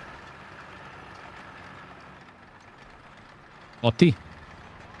játszik. Ati?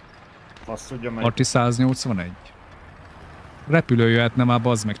 Azt tudja meg. Arti 181. Repülő jöhetne már,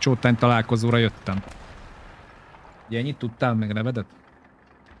 bazd meg. Csótány találkozóra jöttem. Ugye ennyit tudtál meg nevedet?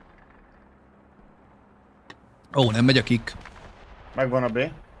 Ó, nem megy a kick. Megvan a B.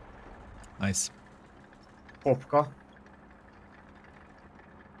 Nice. Popka.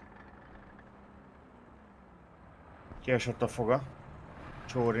 Kiesett a foga.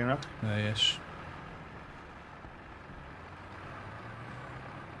 Csórinak. Helyes.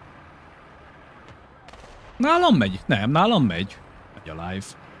 Nálam megy? Nem, nálam megy. Megy a live.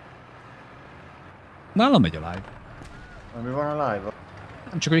 Nálam megy a live. Mi van a live-a?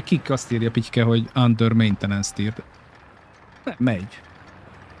 Nem csak, hogy kick azt írja Pityke, hogy under maintenance-t írt. Nem, megy.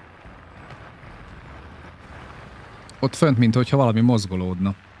 Ott fönt, mint hogyha valami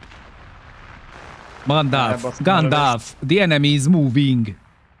mozgolódna. Gandalf, the enemy is moving.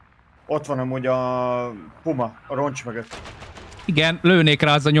 Ott van amúgy a Puma, a roncs mögött. Igen, lőnék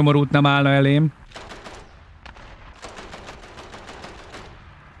rá, az a nyomorult nem állna elém.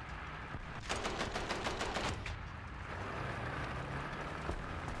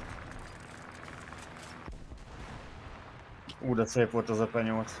 De szép volt az a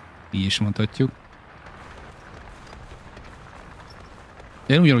penyóc. Így is mondhatjuk.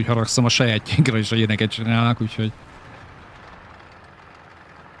 Én ugyanúgy haragszom a sajátjainkra is, hogy ilyeneket csinálnak, úgyhogy...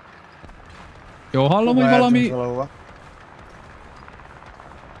 Jó hallom, hogy valami... Valahova.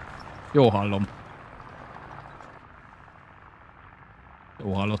 Jó hallom.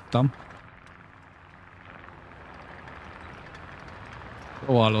 Jó hallottam.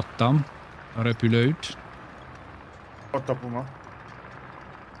 Jó hallottam a repülőt. Ott a Puma.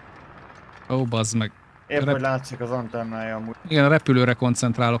 Ó, bazd meg. Épp, hogy látszik az antennája amúgy. Igen, a repülőre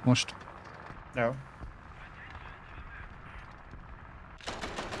koncentrálok most. Jó.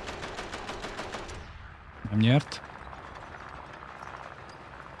 Nem nyert.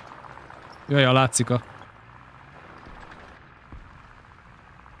 Jaj, látszik a...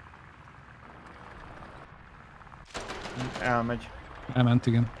 Elmegy. Elment,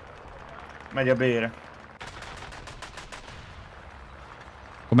 igen. Megy a B-re.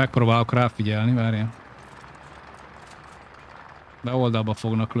 Akkor megpróbálok ráfigyelni, várjál. De oldalba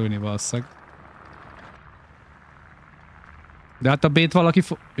fognak lőni valószínűleg. De hát a B-t valaki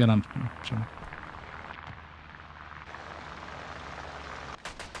ja nem. Sem.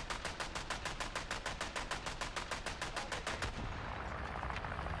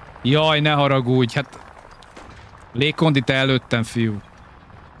 Jaj, ne haragudj, hát... Légkondit előttem, fiú.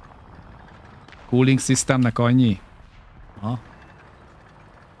 Cooling systemnek annyi? Ha.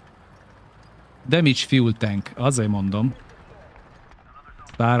 Damage fuel tank, azért mondom.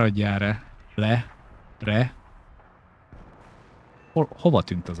 Száradjál re. Hova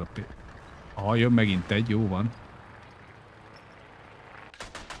tűnt az a P? Aha, jön megint egy, jó van.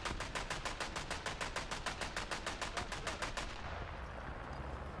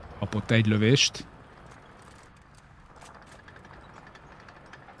 Kapott egy lövést.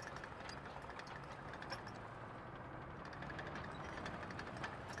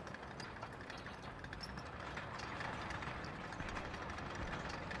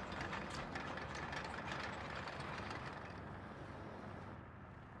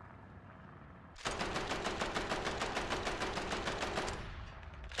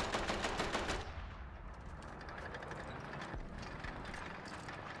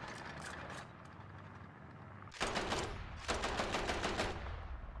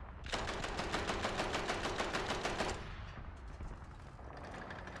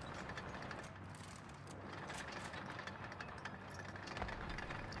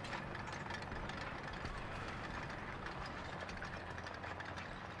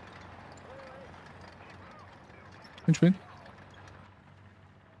 Nincs mit.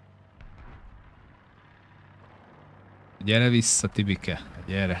 Gyere vissza, Tibike.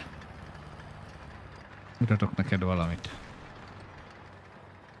 Gyere. Mutatok neked valamit.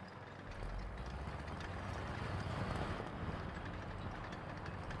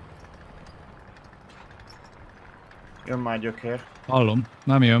 Jön már gyökér. Hallom,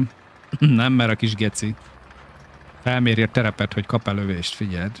 nem jön. Nem, mert a kis geci. Felméri a terepet, hogy kap-e lövést,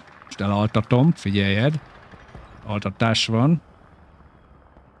 figyeld. Most elaltatom, figyeljed. Altatás van.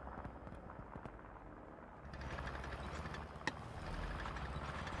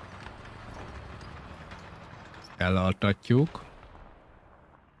 Elaltatjuk.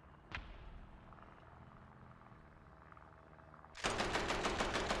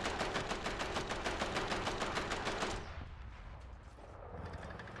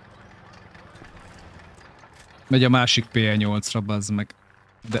 Megy a másik PL8-ra, bazd meg.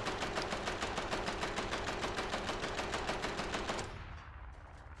 De...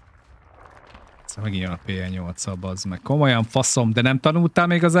 Szóval megint jön a PL8-ra, bazd meg. Komolyan faszom, de nem tanultál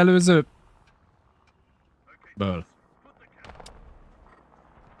még az előző? Ből.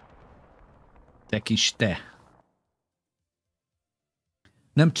 Te kis te.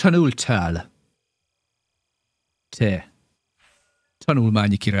 Nem tanultál. Te.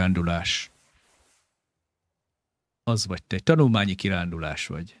 Tanulmányi kirándulás. Az vagy te. Tanulmányi kirándulás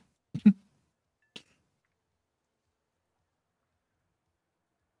vagy.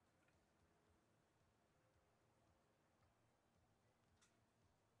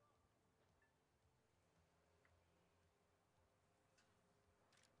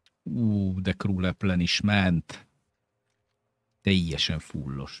 De krúleplen is ment. Teljesen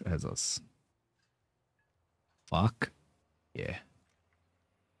fullos, ez az. Fuck. Yeah.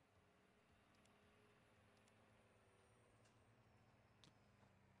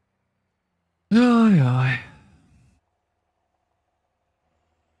 Jaj.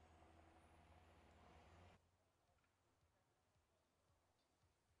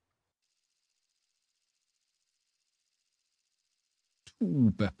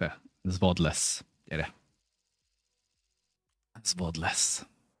 Pepe, ez vad lesz. Gyere. Ez vad lesz.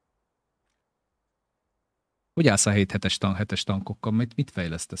 Hogy állsz a 7-7-es tankokkal? Mit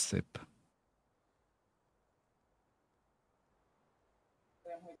fejlesztesz szép?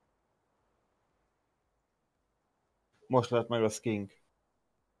 Most lett meg a skink.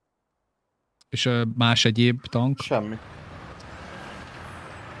 És más egyéb tank? Semmi.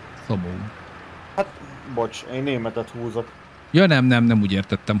 Szomó. Hát, bocs, én németet húzok. Ja nem úgy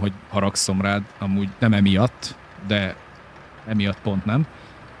értettem, hogy haragszom rád, amúgy nem emiatt, de emiatt pont nem.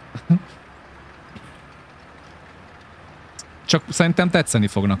 Csak szerintem tetszeni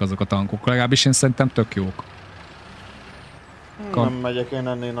fognak azok a tankok, legalábbis én szerintem tök jók. Nem megyek én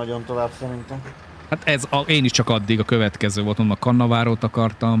ennél nagyon tovább szerintem. Hát én is csak addig a következő volt, mondom, a Cannavárót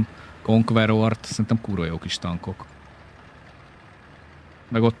akartam, Conquerort, szerintem kurva jó kis tankok.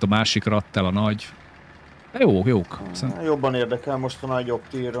 Meg ott a másik rattel a nagy. De jók. Jobban érdekel most a nagyobb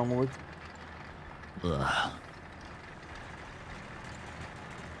tír amúgy.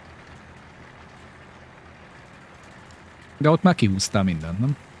 De ott már kihúztál mindent,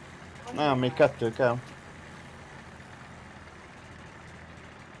 nem? Nem, még 2 kell.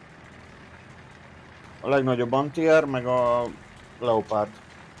 A legnagyobb antier, meg a Leopard.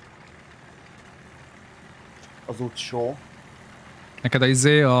 Az utcsó. Neked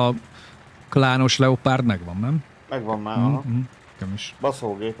a klános Leopard megvan, nem? Megvan már, aha. Nekem is.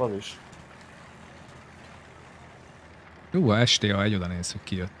 Baszógép az is. Jó, a STA egy oda néz, hogy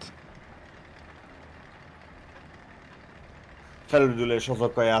kijött. Felüldülés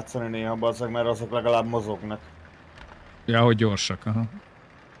azokkal játszani néha, bazzeg, mert azok legalább mozognak. Ja, hogy gyorsak, aha.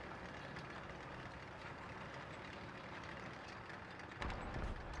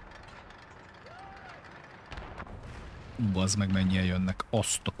 Bazd meg, mennyien jönnek,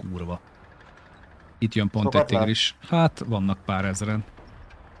 azt a kurva. Itt jön pont egy tigris. Hát, vannak pár ezeren.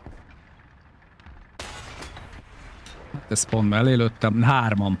 Hát ezt pont mellé lőttem.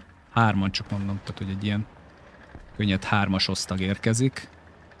 Hárman csak mondom, tehát hogy egy ilyen könnyed 3-as osztag érkezik.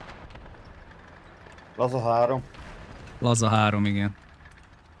 Laza 3. Laza 3, igen.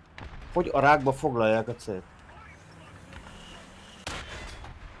 Hogy a rákba foglalják a célt?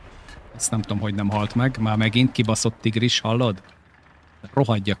 Ezt nem tudom, hogy nem halt meg. Már megint kibaszott tigris, hallod?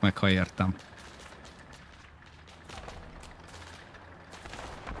 Rohadjak meg, ha értem.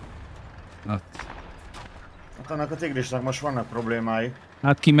 Hát annak a tigrisnek most vannak problémái.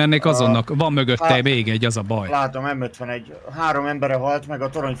 Hát kimennék azonnak. Van mögötte még egy, az a baj. Látom, M51. 3 embere halt meg, a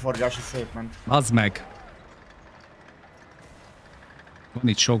toronyforgása szétment. Az meg. Van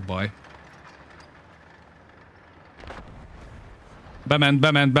itt sok baj.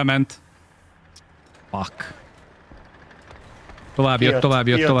 Bement. Fuck. Tovább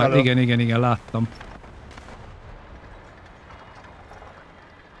jött. Igen, láttam.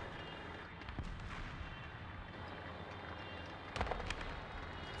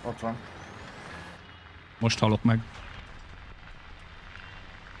 Ott van. Most halok meg.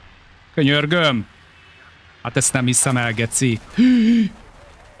 Könyörgöm! Hát ezt nem hiszem el, geci.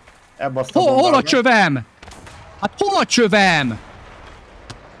 Hol a csövem? Hát hol a csövem?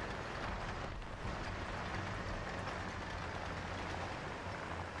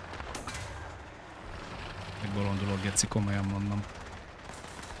 Megbolondulok, geci, komolyan mondom.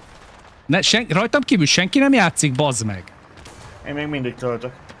 Rajtam kívül senki nem játszik, bazd meg. Én még mindig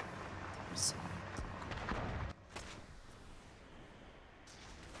töltök.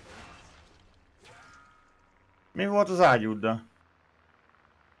 Mi volt az ágyúddal?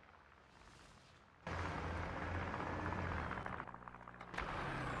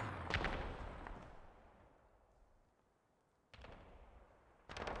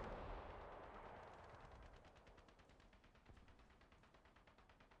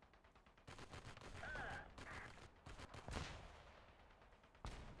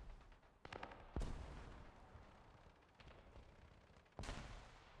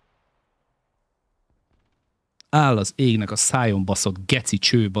 Áll az égnek a szájon baszott geci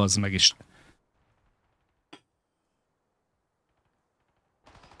cső, bazd meg, és...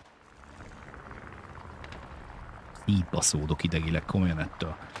 Így baszódok idegileg, komolyan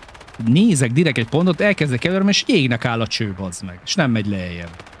ettől. Nézek direkt egy pontot, elkezdek keverni, és égnek áll a cső, bazd meg, és nem megy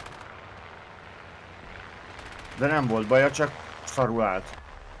lejjebb. De nem volt baja, csak szarul állt.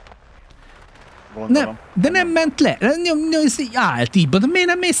 Gondolom. De nem ment le. Állt így, de miért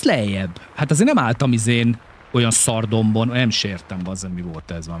nem mész lejjebb? Hát azért nem álltam izén olyan szardombon, nem sértem, bazd, mi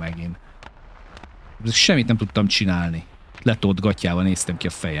volt ez ma megint. Semmit nem tudtam csinálni. Letolt gatyával néztem ki a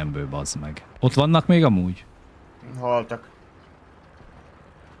fejemből, bazd meg. Ott vannak még amúgy? Haltak.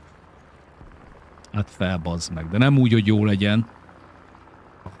 Hát fel, bazd meg. De nem úgy, hogy jó legyen.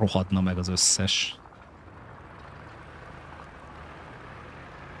 Rohadna meg az összes.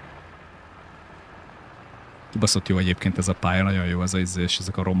 Kibaszott jó egyébként ez a pálya, nagyon jó ez a ízés,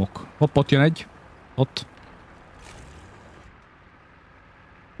 ezek a romok. Hopp, ott jön egy. Ott.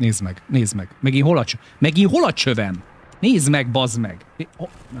 Nézd meg. Megint hol a csövem? Nézd meg, bazd meg.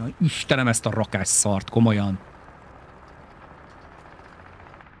 Istenem, ezt a rakás szart, komolyan.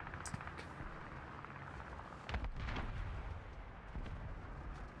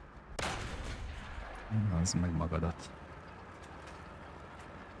 Az meg magadat.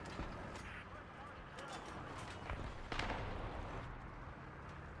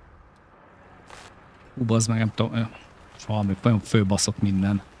 Bazd meg, nem tudom, valami olyan főbaszott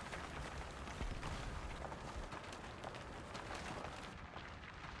minden.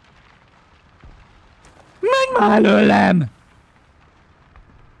 Menj már előlem!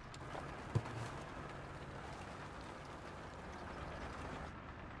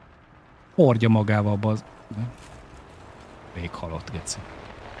 Hordja magával, bazd. Rég halott, geci.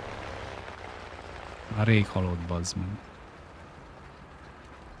 Már rég halott, bazd meg.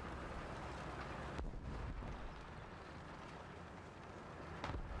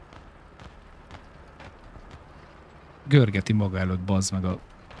 Görgeti maga előtt, bazd meg a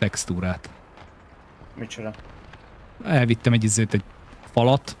textúrát. Micsoda? Elvittem egy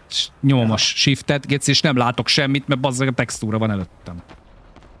falat, és nyomom a shiftet, geci, és nem látok semmit, mert bazd meg a textúra van előttem.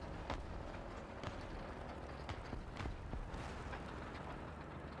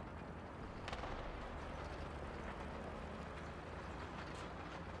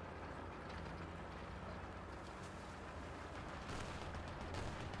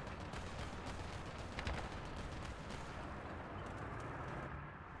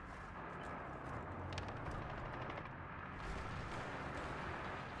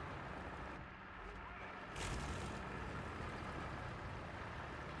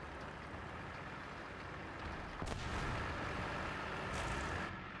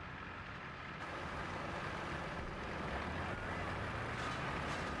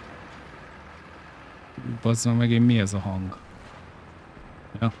 Bazd meg, megint mi ez a hang?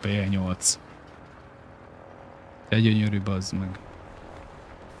 Ja, P8. Te gyönyörű, bazd meg.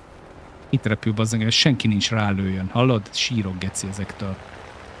 Itt repül, bazd meg, senki nincs rálőjön. Hallod? Sírok, geci, ezektől.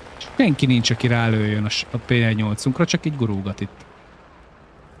 Senki nincs, aki rálőjön a P8-unkra, csak így gurulgat itt.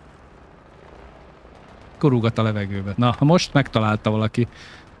 Gurulgat a levegőbe. Na, ha most megtalálta valaki.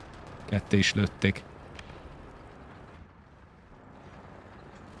 Ketté is lőtték.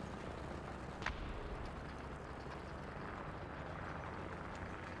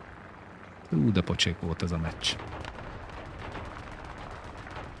 De pocsék volt ez a meccs.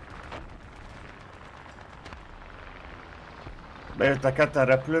 Bejöttek ketten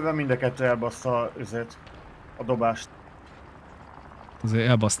repülőben, mind a kettő elbaszta a dobást. Azért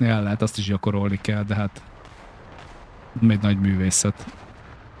elbaszni el lehet, azt is gyakorolni kell, de hát nem egy nagy művészet.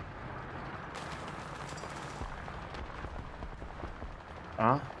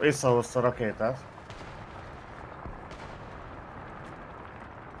 Visszahozta a rakétát.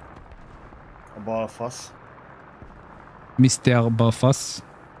 A balfasz. Mr. Balfasz.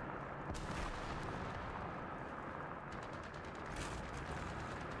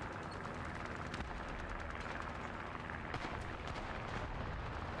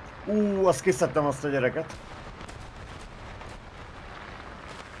 Azt kiszedtem azt a gyereket.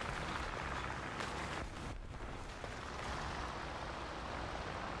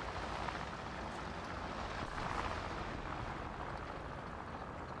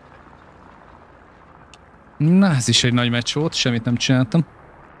 Na, ez is egy nagy meccs volt, semmit nem csináltam.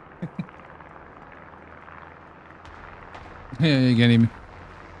 Igen, Imi.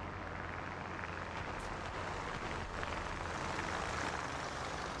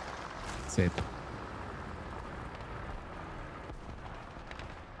 Szép.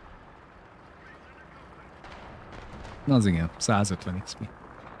 Na az igen, 150 XP.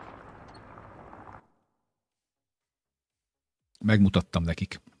 Megmutattam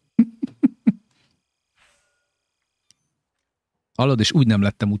nekik. Hallod, és úgy nem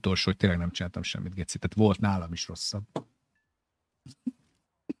lettem utolsó, hogy tényleg nem csináltam semmit, geci. Tehát volt nálam is rosszabb.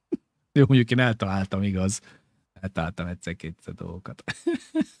 Jó, mondjuk én eltaláltam, igaz. Eltaláltam egyszer-kétszer dolgokat.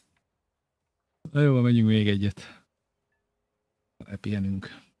 Na jó, menjünk még egyet.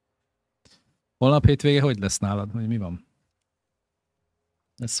 Pihenünk. Holnap hétvége hogy lesz nálad? Vagy mi van?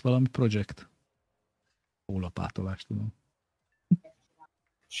 Lesz valami projekt? Hólapátolást tudom.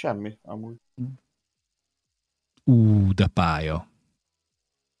 Semmi, amúgy. De pálya.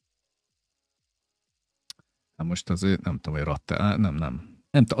 Hát most azért nem tudom, hogy rattel, nem.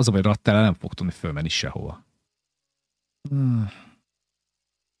 Az a baj, rattel nem fog tudni fölmenni sehova.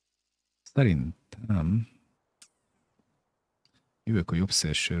 Szerintem jövök a jobb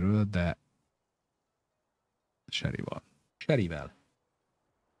szélsőről, de Sherryvel.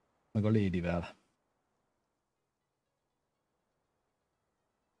 Meg a Ladyvel.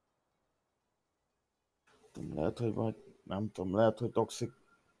 Lehet, hogy vagy, nem tudom, lehet, hogy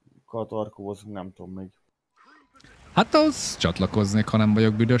toxikkal tarkózunk, nem tudom még. Hát az csatlakoznék, ha nem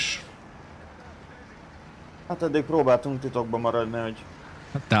vagyok büdös. Hát eddig próbáltunk titokba maradni, hogy...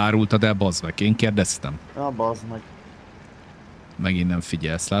 Hát te árultad el, bazd meg, én kérdeztem. Ja, bazd meg. Megint nem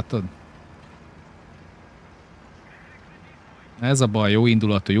figyelsz, látod? Ez a baj, jó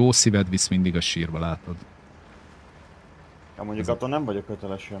indulatú, jó szíved visz mindig a sírba, látod? Ja, mondjuk attól nem vagyok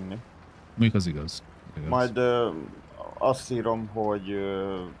köteles jönni. Mondjuk az igaz. Majd azt írom, hogy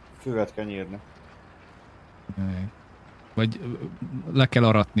füvet kell nyírni. Vagy le kell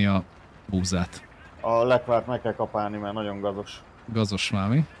aratni a búzát. A lekvárt meg kell kapálni, mert nagyon gazos. Gazos már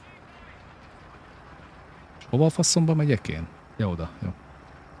mi? És hova a faszomba megyek én? Ja, oda, jó.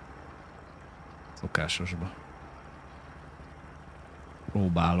 Szokásosba.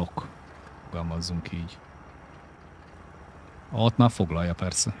 Próbálok. Fogalmazzunk így. Ott már foglalja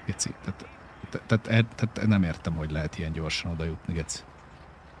persze, geci. Tehát nem értem, hogy lehet ilyen gyorsan oda jutni, geci.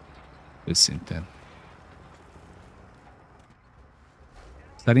 Őszintén.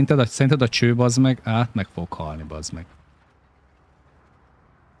 Szerinted a cső bazd meg? Meg fog halni, bazd meg.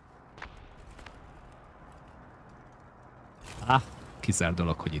 Kizár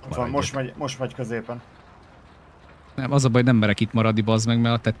dolog, hogy itt maradjak. Most megy középen. Nem, az a baj, nem merek itt maradni, bazd meg,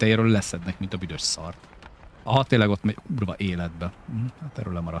 mert a tetejéről leszednek, mint a büdös szart. Aha, tényleg ott megy, urva életbe. Hát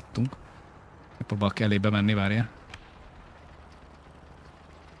erről lemaradtunk. Megpróbálok elébe menni, várjál.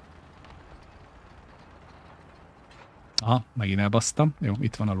 Aha, megint elbasztam. Jó,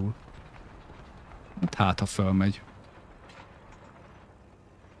 itt van alul. Hát ha fölmegy.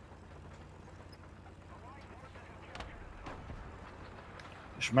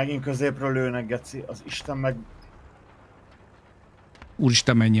 És megint középről lőnek, geci, az Isten meg...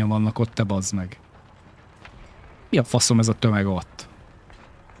 Úristen, mennyien vannak ott, te bazd meg. Mi a faszom ez a tömeg ott?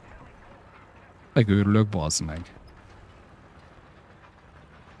 Megőrülök, bazd meg.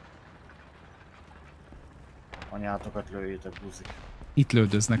 Anyátokat lőjétek, buzik. Itt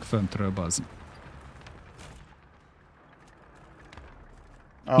lődöznek föntről, bazd.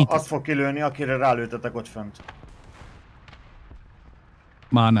 Azt fog kilőni, akire rálőtetek ott fönt.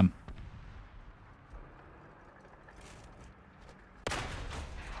 Már nem.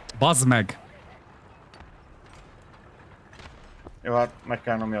 Bazd meg! Jó, hát meg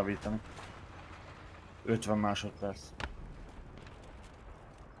kell nem javítani. 50 másodperc.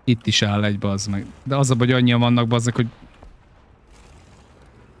 Itt is áll egy, bazd meg. De az a baj, hogy annyian vannak, bazd meg, hogy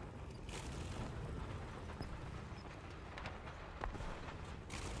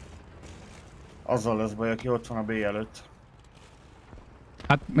Azzal lesz baj, aki ott van a B előtt.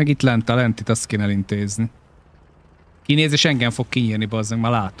 Hát meg itt lent itt azt kéne elintézni. Kinéz és engem fog kinyírni, bazzeg,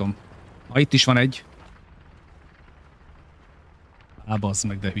 már látom. Itt is van egy. Bazd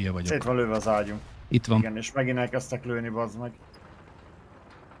meg, de hülye vagyok. Szét van lőve az ágyunk. Itt van. Igen, és megint elkezdtek lőni, bazd meg.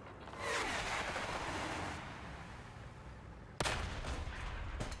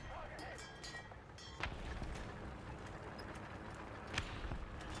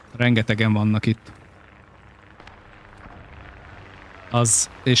 Rengetegen vannak itt. Az,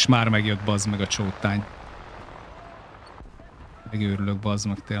 és már megjött, bazd meg, a csótány. Megőrülök, bazd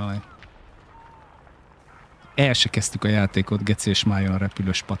meg, tényleg. El se kezdtük a játékot, geci, és már jön a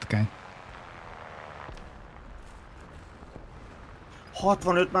repülős patkány.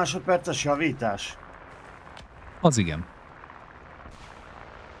 65 másodperces javítás. Az igen.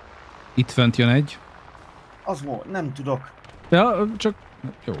 Itt fönt jön egy. Az nem tudok. Ja, csak...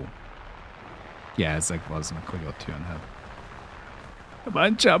 Jó. Jelzek, bazd meg, hogy ott jön. Hát.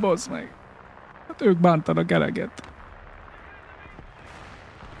 Bántsál, bazd meg. Hát ők bántanak eleget.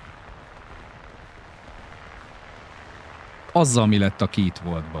 Azzal mi lett, aki itt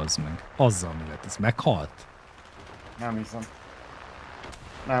volt, bazd meg. Azzal mi lett. Ez meghalt? Nem hiszem.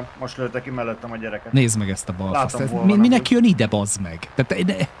 Nem, most lőtte ki mellettem a gyereket. Nézd meg ezt a balfaszt. Minek jön ide, bazd meg?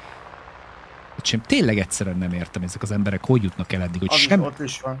 Tehát, tényleg egyszerűen nem értem, ezek az emberek hogy jutnak el eddig, hogy az ott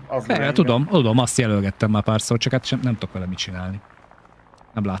is van. Tudom, azt jelölgettem már párszor, csak hát nem tudok vele mit csinálni.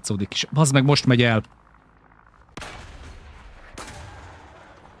 Nem látszódik is. Bazd meg, most megy el.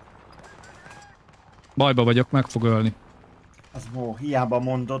 Bajba vagyok, meg fog ölni. Az hiába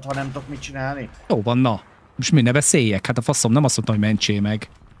mondod, ha nem tudok mit csinálni. Jó van, na. Most mi ne beszéljek? Hát a faszom, nem azt mondtam, hogy mentsél meg.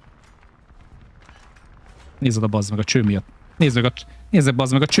 Nézd a bazd meg a cső miatt. Nézzek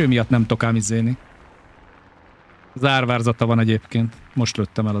bazd meg a cső miatt nem tudok ám izélni. Zárvárzata van egyébként. Most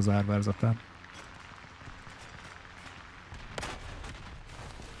lőttem el a zárvárzatát.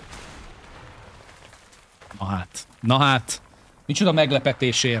 Na hát. Micsoda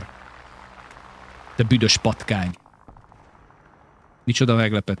meglepetésért. Te büdös patkány. Micsoda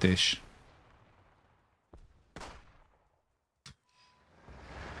meglepetés.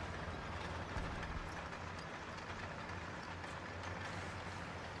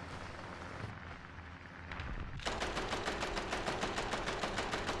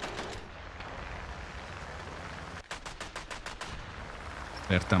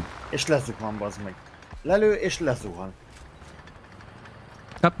 Értem. És lezuhan, bazd meg. Lelő és lezuhan.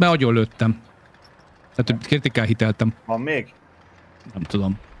 Hát mert agyon lőttem. Tehát kritikál hiteltem. Van még? Nem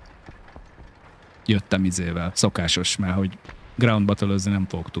tudom. Jöttem izével. Szokásos, mert hogy ground battle-özni nem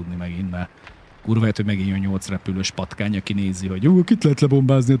fogok tudni megint, mert kurva hogy megint jön 8 repülős patkány, aki nézi, hogy jó, kit lehet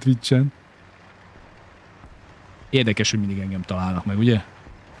lebombázni a Twitch-en. Érdekes, hogy mindig engem találnak meg, ugye?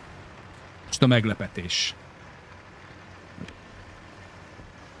 Most a meglepetés.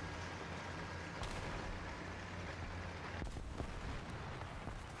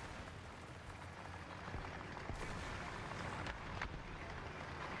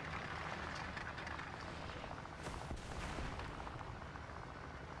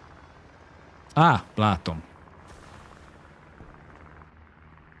 Látom.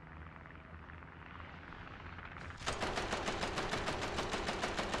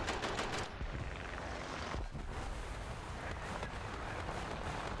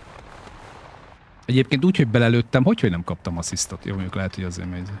 Egyébként úgy, hogy belelőttem, hogy nem kaptam asszisztot. Jó, mondjuk lehet, hogy azért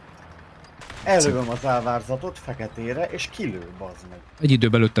megy. Elővöm az elvárzatot feketére, és kilő, bazd meg. Egy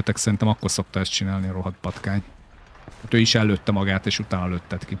időben lőttetek, szerintem akkor szokta ezt csinálni a rohadt patkány. Hát ő is ellőtte magát, és utána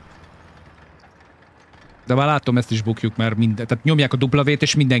lőtted ki. De már látom, ezt is bukjuk, mert tehát nyomják a W-t,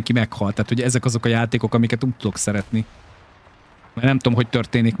 és mindenki meghal. Tehát, hogy ezek azok a játékok, amiket úgy tudok szeretni. Mert nem tudom, hogy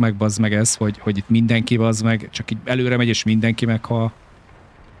történik meg, bazd meg ez, hogy itt mindenki bazd meg, csak így előre megy, és mindenki meghal.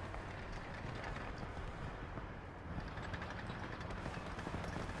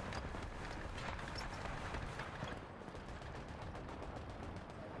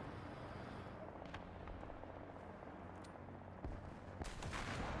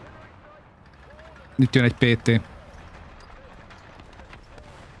 Itt jön egy PT.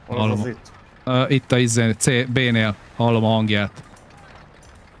 Hol az itt? Itt a B-nél. Hallom a hangját.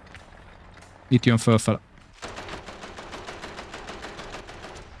 Itt jön fölfele.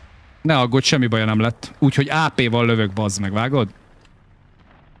 Ne aggódj, semmi baja nem lett. Úgyhogy AP-val lövök, bazd meg, vágod?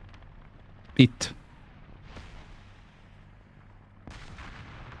 Itt.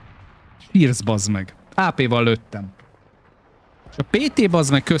 Sírsz, bazd meg. AP-val lőttem. És a PT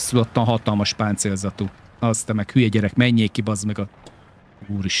bazd meg köztudottan hatalmas páncélzatú. Azt te meg hülye gyerek, menjél ki bazd meg a...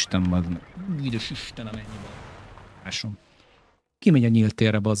 Úristen, bazd meg. Üdös Istenem, ennyi bazd. Ki megy a nyílt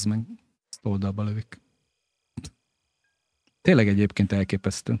térre, bazd meg? Ezt oldalba lövik. Tényleg egyébként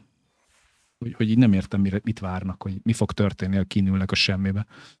elképesztő. Hogy így nem értem, mit várnak, hogy mi fog történni, ha kinülnek a semmibe.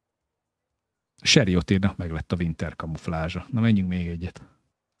 Seriot írnak, meg lett a winter kamuflázsa. Na menjünk még egyet.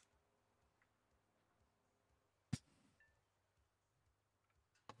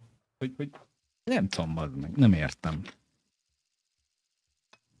 Hogy nem tudom, meg nem értem.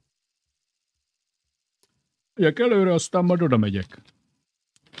 Megyek előre, aztán majd oda megyek.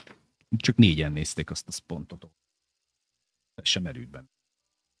 Csak 4-en nézték azt a pontot. Ez sem erült benne.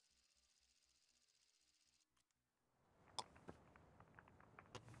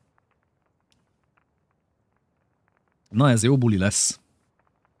 Na, ez jó buli lesz.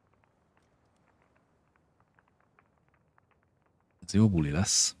 Ez jó buli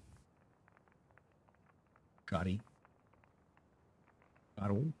lesz. Kari.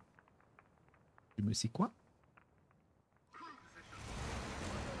 Karo. Tu me sais quoi?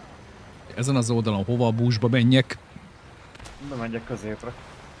 Ezen az oldalon hova a búzsba menjek? Bemegyek középre.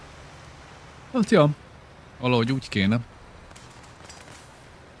 Hát ja, valahogy úgy kéne.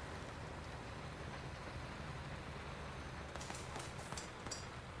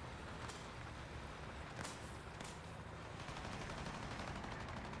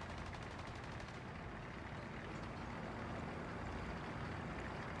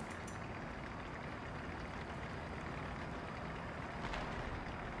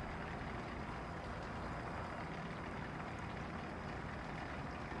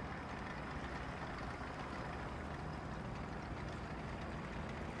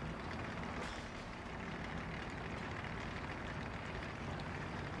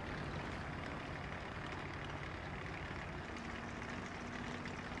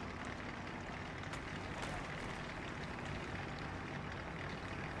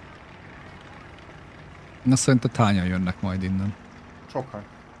 Na szerinted hányan jönnek majd innen? Sokan.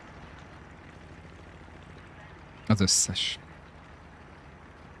 Az összes.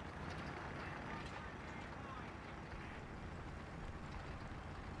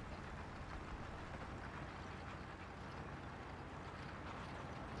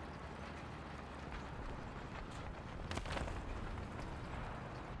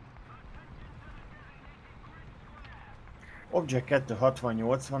 Object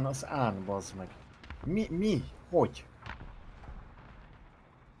 26080 az án, bazd meg. Mi? Hogy?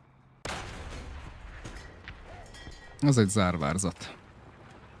 Az egy zárvárzat.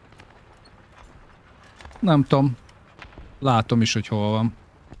 Nem tudom. Látom is, hogy hol van.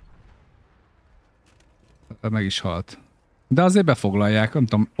 Meg is halt. De azért befoglalják, nem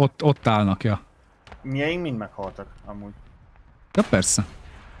tudom, ott állnak, ja. Mieink mind meghaltak, amúgy. Ja, persze.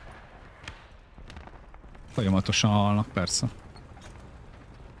 Folyamatosan halnak, persze.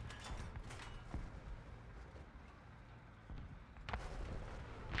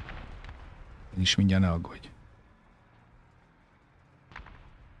 Én is mindjárt ne aggódj.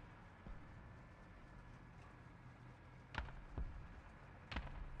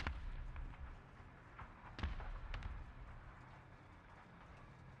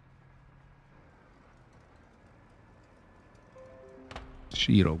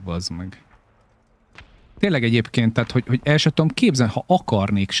 Sírok, bazd meg. Tényleg egyébként, tehát, hogy el sem tudom képzelni, ha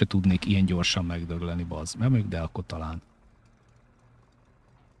akarnék, se tudnék ilyen gyorsan megdögleni, bazd. Nem, de akkor talán.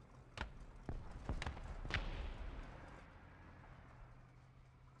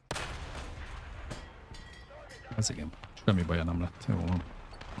 Ez igen. Semmi baja nem lett. Jó van.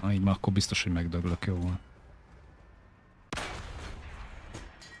 Na így már akkor biztos, hogy megdöglök. Jó van.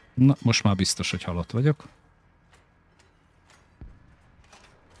 Na, most már biztos, hogy halott vagyok.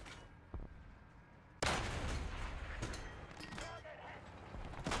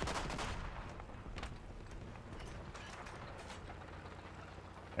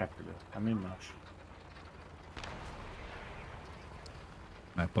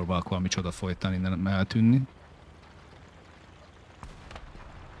 Megpróbálok valami csoda folytani, nem eltűnni.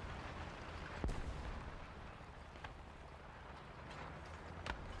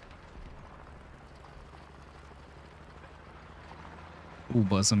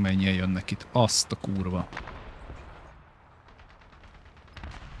 Bazzon, mennyien jönnek itt. Azt a kurva.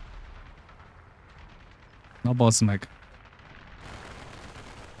 Na bazd meg.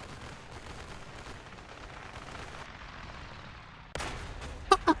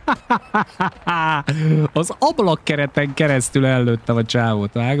 Az ablakkereten keresztül ellőttem a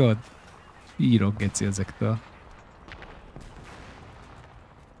csávót, vágod? Írok, geci, ezektől.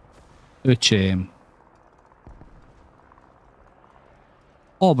 Öcsém.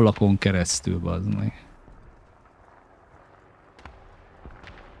 Ablakon keresztül, bazd meg.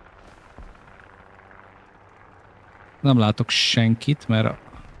 Nem látok senkit, mert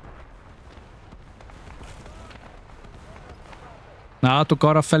Nálatok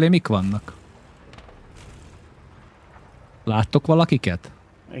arra felé mik vannak? Láttok valakiket?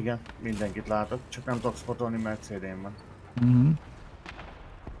 Igen, mindenkit látok, csak nem tudok spotolni, mert CD-n van.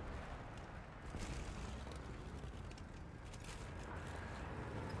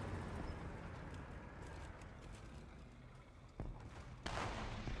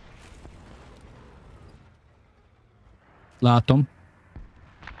 Látom.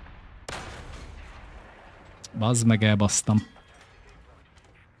 Bazd meg, elbasztam.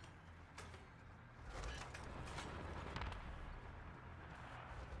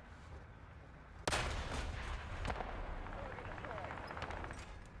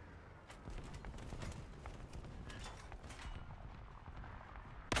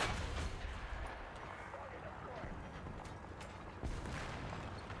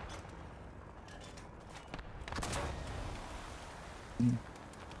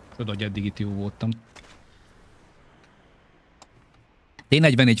 Tudod, hogy eddig itt jó voltam.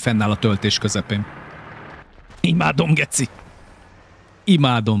 T44 fennáll a töltés közepén. Imádom, geci!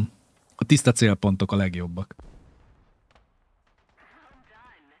 Imádom. A tiszta célpontok a legjobbak.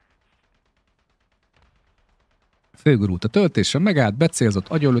 Főgurult a töltésre, megállt, becélzott,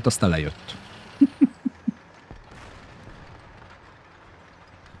 agyonlőtt, aztán lejött.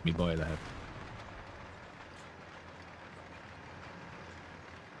 Mi baj lehet?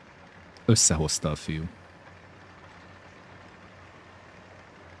 Összehozta a fiú.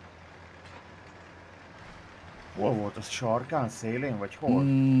 Hol volt az, sarkán, szélén, vagy hol?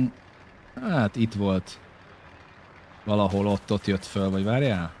 Hát itt volt. Valahol ott jött föl, vagy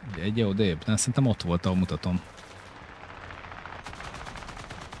várjál? Egy odébb? Nem, szerintem ott volt, ahol mutatom.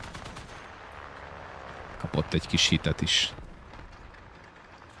 Kapott egy kis hitet is.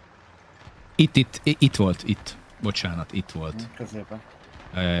 Itt volt, itt. Bocsánat, itt volt. Középen.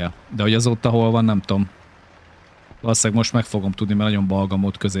 Ja. De hogy azóta hol van, nem tudom. Valószínűleg most meg fogom tudni, mert nagyon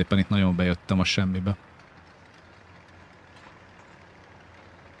balgamód középen, itt nagyon bejöttem a semmibe.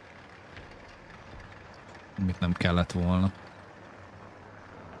 Mit nem kellett volna.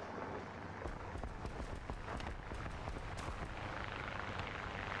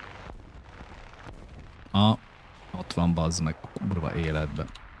 Ott van, bazd meg, kurva életben.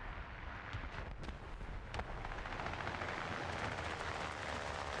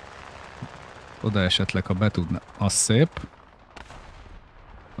 Oda esetleg, ha be tudna, az szép.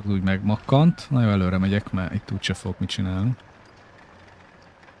 Az úgy megmakkant. Nagyon előre megyek, mert itt úgyse fogok mit csinálni.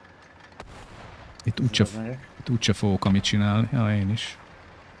 Itt úgyse fogok amit csinálni. Ja, én is.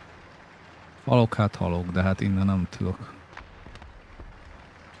 Halok, de hát innen nem tudok.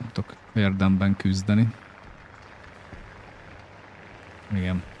 Nem tudok érdemben küzdeni.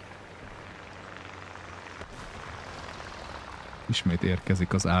 Igen. Ismét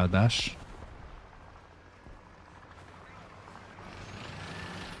érkezik az áldás.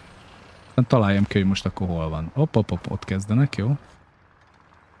 Találjam ki, hogy most akkor hol van. Ott kezdenek, jó?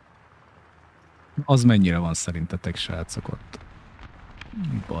 Az mennyire van szerintetek, srácok, ott?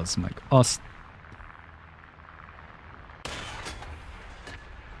 Bazd meg. Azt...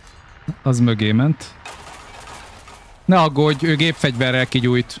 Az mögé ment. Ne aggódj, ő gépfegyverrel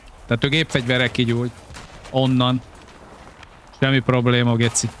kigyújt. Tehát ő gépfegyverrel kigyújt. Onnan. Semmi probléma,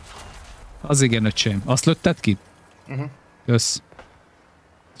 geci. Az igen, öcsém. Azt lőtted ki? Kösz.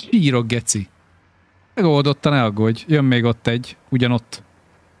 Sírok, geci. Megoldotta, ne aggódj. Jön még ott egy. Ugyanott.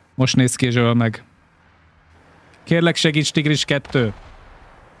 Most néz ki, és öl meg. Kérlek, segíts, Tigris 2.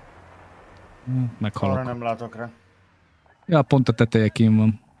 Meghalok. Arra nem látok rá. Ja, pont a teteje kín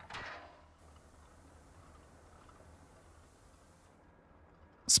van.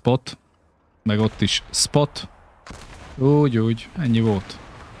 Spot. Meg ott is spot. Úgy. Ennyi volt.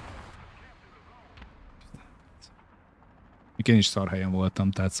 Én is szar helyen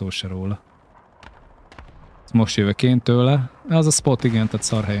voltam, tehát szó se róla. Most jövök én tőle. Az a spot, igen, tehát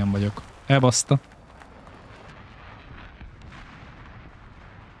szar helyen vagyok. Elbaszta.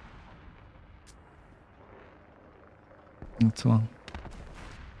 Itt van.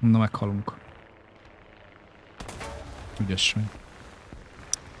 Na, meghalunk. Ügyes vagy.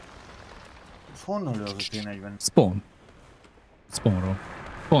 Honnan lő az a T40? Spawn. Spawnról.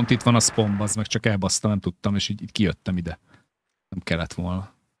 Pont itt van a spawn, bazd meg, csak elbasztam, nem tudtam, és így kijöttem ide. Nem kellett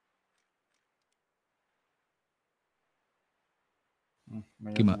volna.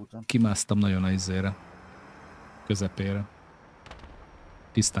 Kimásztam nagyon a izére. Közepére.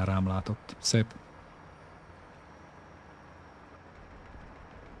 Tisztán rám látott. Szép.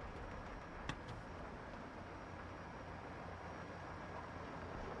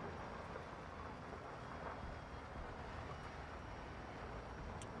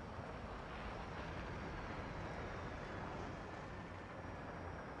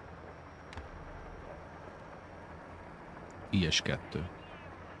 IS-2.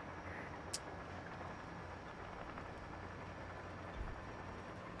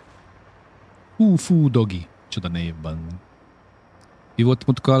 Fú, dogi. Csoda névben. Mi volt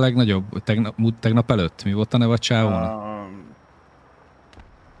mutka a legnagyobb? Tegnap előtt? Mi volt a neve a csávónak?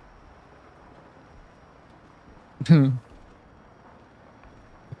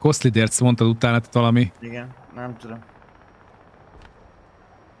 Koszliderc mondtad utána, tehát valami... Igen, nem tudom.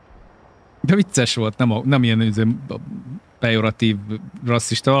 De vicces volt, nem ilyen pejoratív,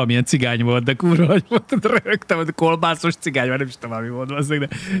 rasszista, valamilyen cigány volt, de kurva, hogy mondtad, rögtem, hogy kolbászos cigány, már nem is tudom, mi volt, de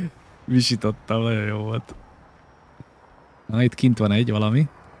visítottam, nagyon jó volt. Na, itt kint van egy valami.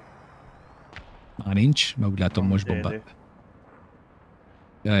 Már nincs, mert úgy látom most bombá.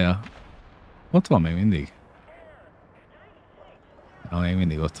 Ja. Ott van még mindig. Ja, még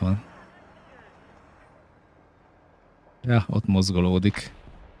mindig ott van. Ja, ott mozgolódik.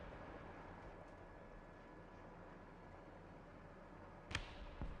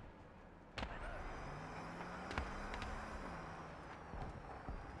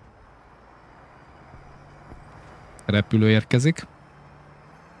 Repülő érkezik.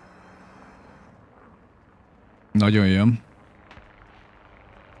 Nagyon jön.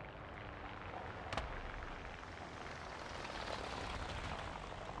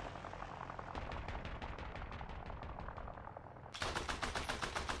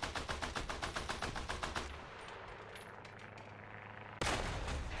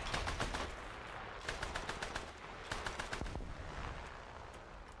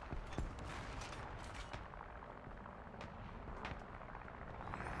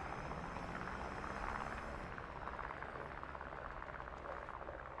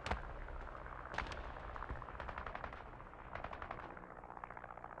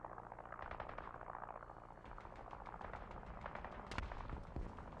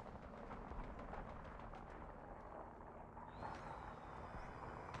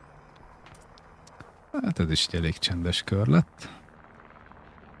 Hát ez is egy elég csendes kör lett.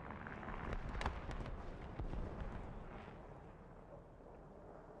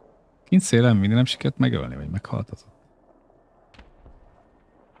 Kint szélen minden nem sikerült megölni, vagy meghalt az?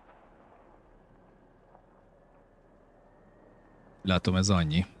 Látom, ez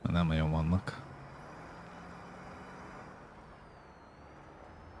annyi, mert nem nagyon vannak.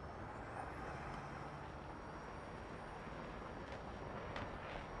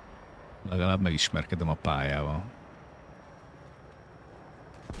 Legalább megismerkedem a pályával.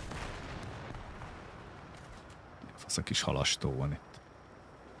 Fasz a kis halastó van itt.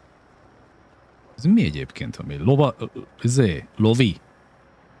 Ez mi egyébként, ami lovi?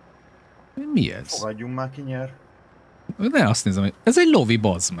 Mi ez? Fogadjunk már, ki nyer. Ne, azt nézem, hogy ez egy lovi,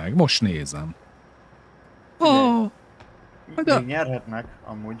 bazd meg. Most nézem. Még nyerhetnek,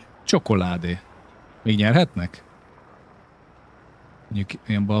 amúgy. Csokoládé. Még nyerhetnek? Mondjuk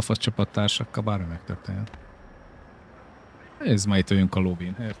ilyen balfasz csapattársakkal bármi megtörténhet. Ez már itt vagyunk a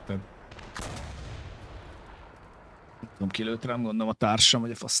lovin, érted? Nem tudom, kilőtt rám, gondolom a társam,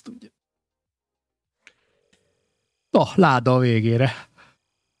 hogy a fasz tudja. Na, láda a végére.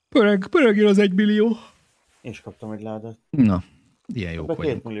 Pörögjön az 1 millió. Én is kaptam egy ládát. Na, ilyen jók vagyunk.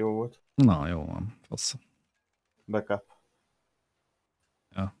 2 millió volt. Na, jó van. Fasz. Backup.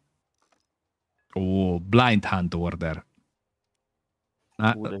 Ja. Ó, Blind Hunt Order.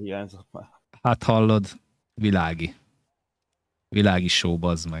 De hiányzott már. Hát hallod, világi show,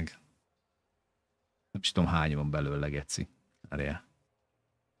 bazd meg. Nem is tudom, hány van belőle, geci. Erre.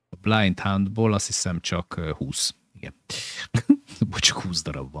 A Blind Huntból azt hiszem csak 20. Igen. Csak 20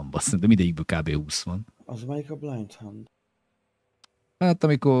 darab van, bazd, de mindegyikből kb. 20 van. Az melyik a Blind Hunt? Hát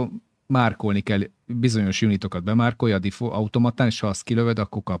amikor márkolni kell, bizonyos unitokat bemárkolja a default automatán, és ha azt kilöved,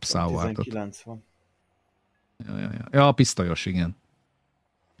 akkor kapsz hour-ot. 19 van. Ja, pisztolyos, igen.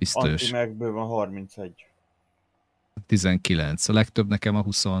 Pisztolyos. Anti-Magből van 31. 19. A legtöbb nekem a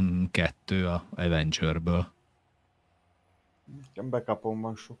 22 a Avengerből. Nekem backupom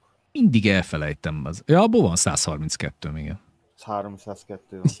van sok. Mindig elfelejtem. Ja, abból van 132, igen.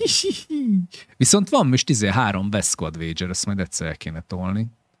 302 van. Viszont van most 13 West Squad Wager, ezt majd egyszer el kéne tolni.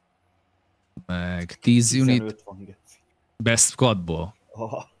 Meg 10 unit van, Best Squadból.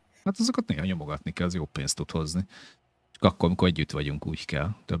 Aha. Hát azokat néha nyomogatni kell, az jó pénzt tud hozni. Csak akkor, amikor együtt vagyunk, úgy kell.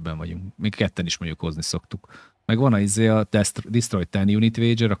 Többen vagyunk. Még ketten is mondjuk hozni szoktuk. Meg van a Destroy 10 Unit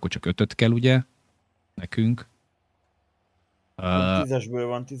Wager, akkor csak 5-öt kell, ugye? Nekünk. 10-esből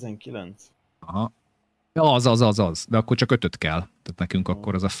van 19. Aha. Ja, az. De akkor csak 5-öt kell. Tehát nekünk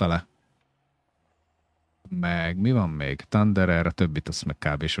akkor az a fele. Meg mi van még? Thunderer, a többit azt meg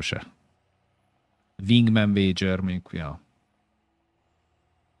kb. Sose. Wingman Wager, mondjuk, ja.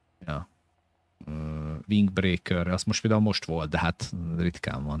 Wingbreaker, az most például most volt, de hát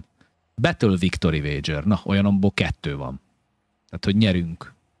ritkán van. Battle Victory Wager, na, olyanokból 2 van. Tehát, hogy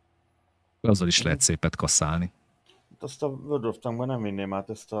nyerünk. Azzal is lehet szépet kasszálni. Azt a World of Tankban nem vinném át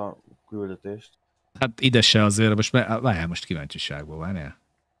ezt a küldetést. Hát ide se azért, most várjál, most kíváncsiságból, várjál.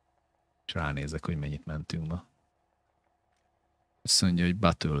 És ránézek, hogy mennyit mentünk ma. Azt mondja, hogy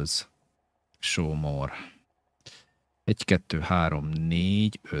Battles. Show more. 1, 2, 3,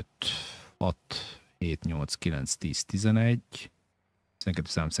 4, 5, 6, 7, 8, 9, 10, 11,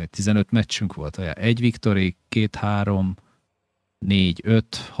 12, 15 meccsünk volt. 1 victory, 2, 3, 4,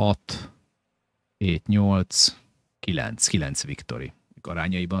 5, 6, 7, 8, 9 victory.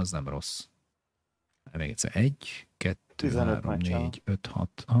 Arányaiban az nem rossz. Még egyszer. 1, 2, 3, 4, 5,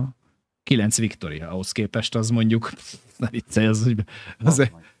 6, 9 victory. Ahhoz képest az mondjuk, ne viccelj,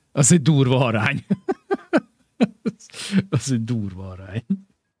 az egy durva arány. Az egy durva arány.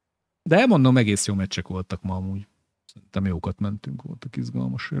 De elmondom, egész jó meccsek voltak ma amúgy. Szerintem jókat mentünk, voltak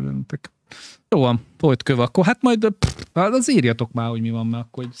izgalmas jelenetek. Jó van, folyt köve, akkor hát majd az írjatok már, hogy mi van, mert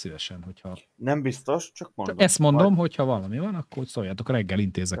akkor szívesen, hogyha... Nem biztos, csak mondom. Ezt mondom, hogyha valami van, akkor szóljatok, reggel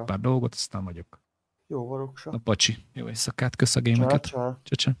intézek pár dolgot, aztán vagyok. Jó, Varoksa. Na pacsi, jó éjszakát, kösz a gémeket. Csá.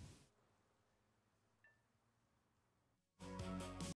 Csá.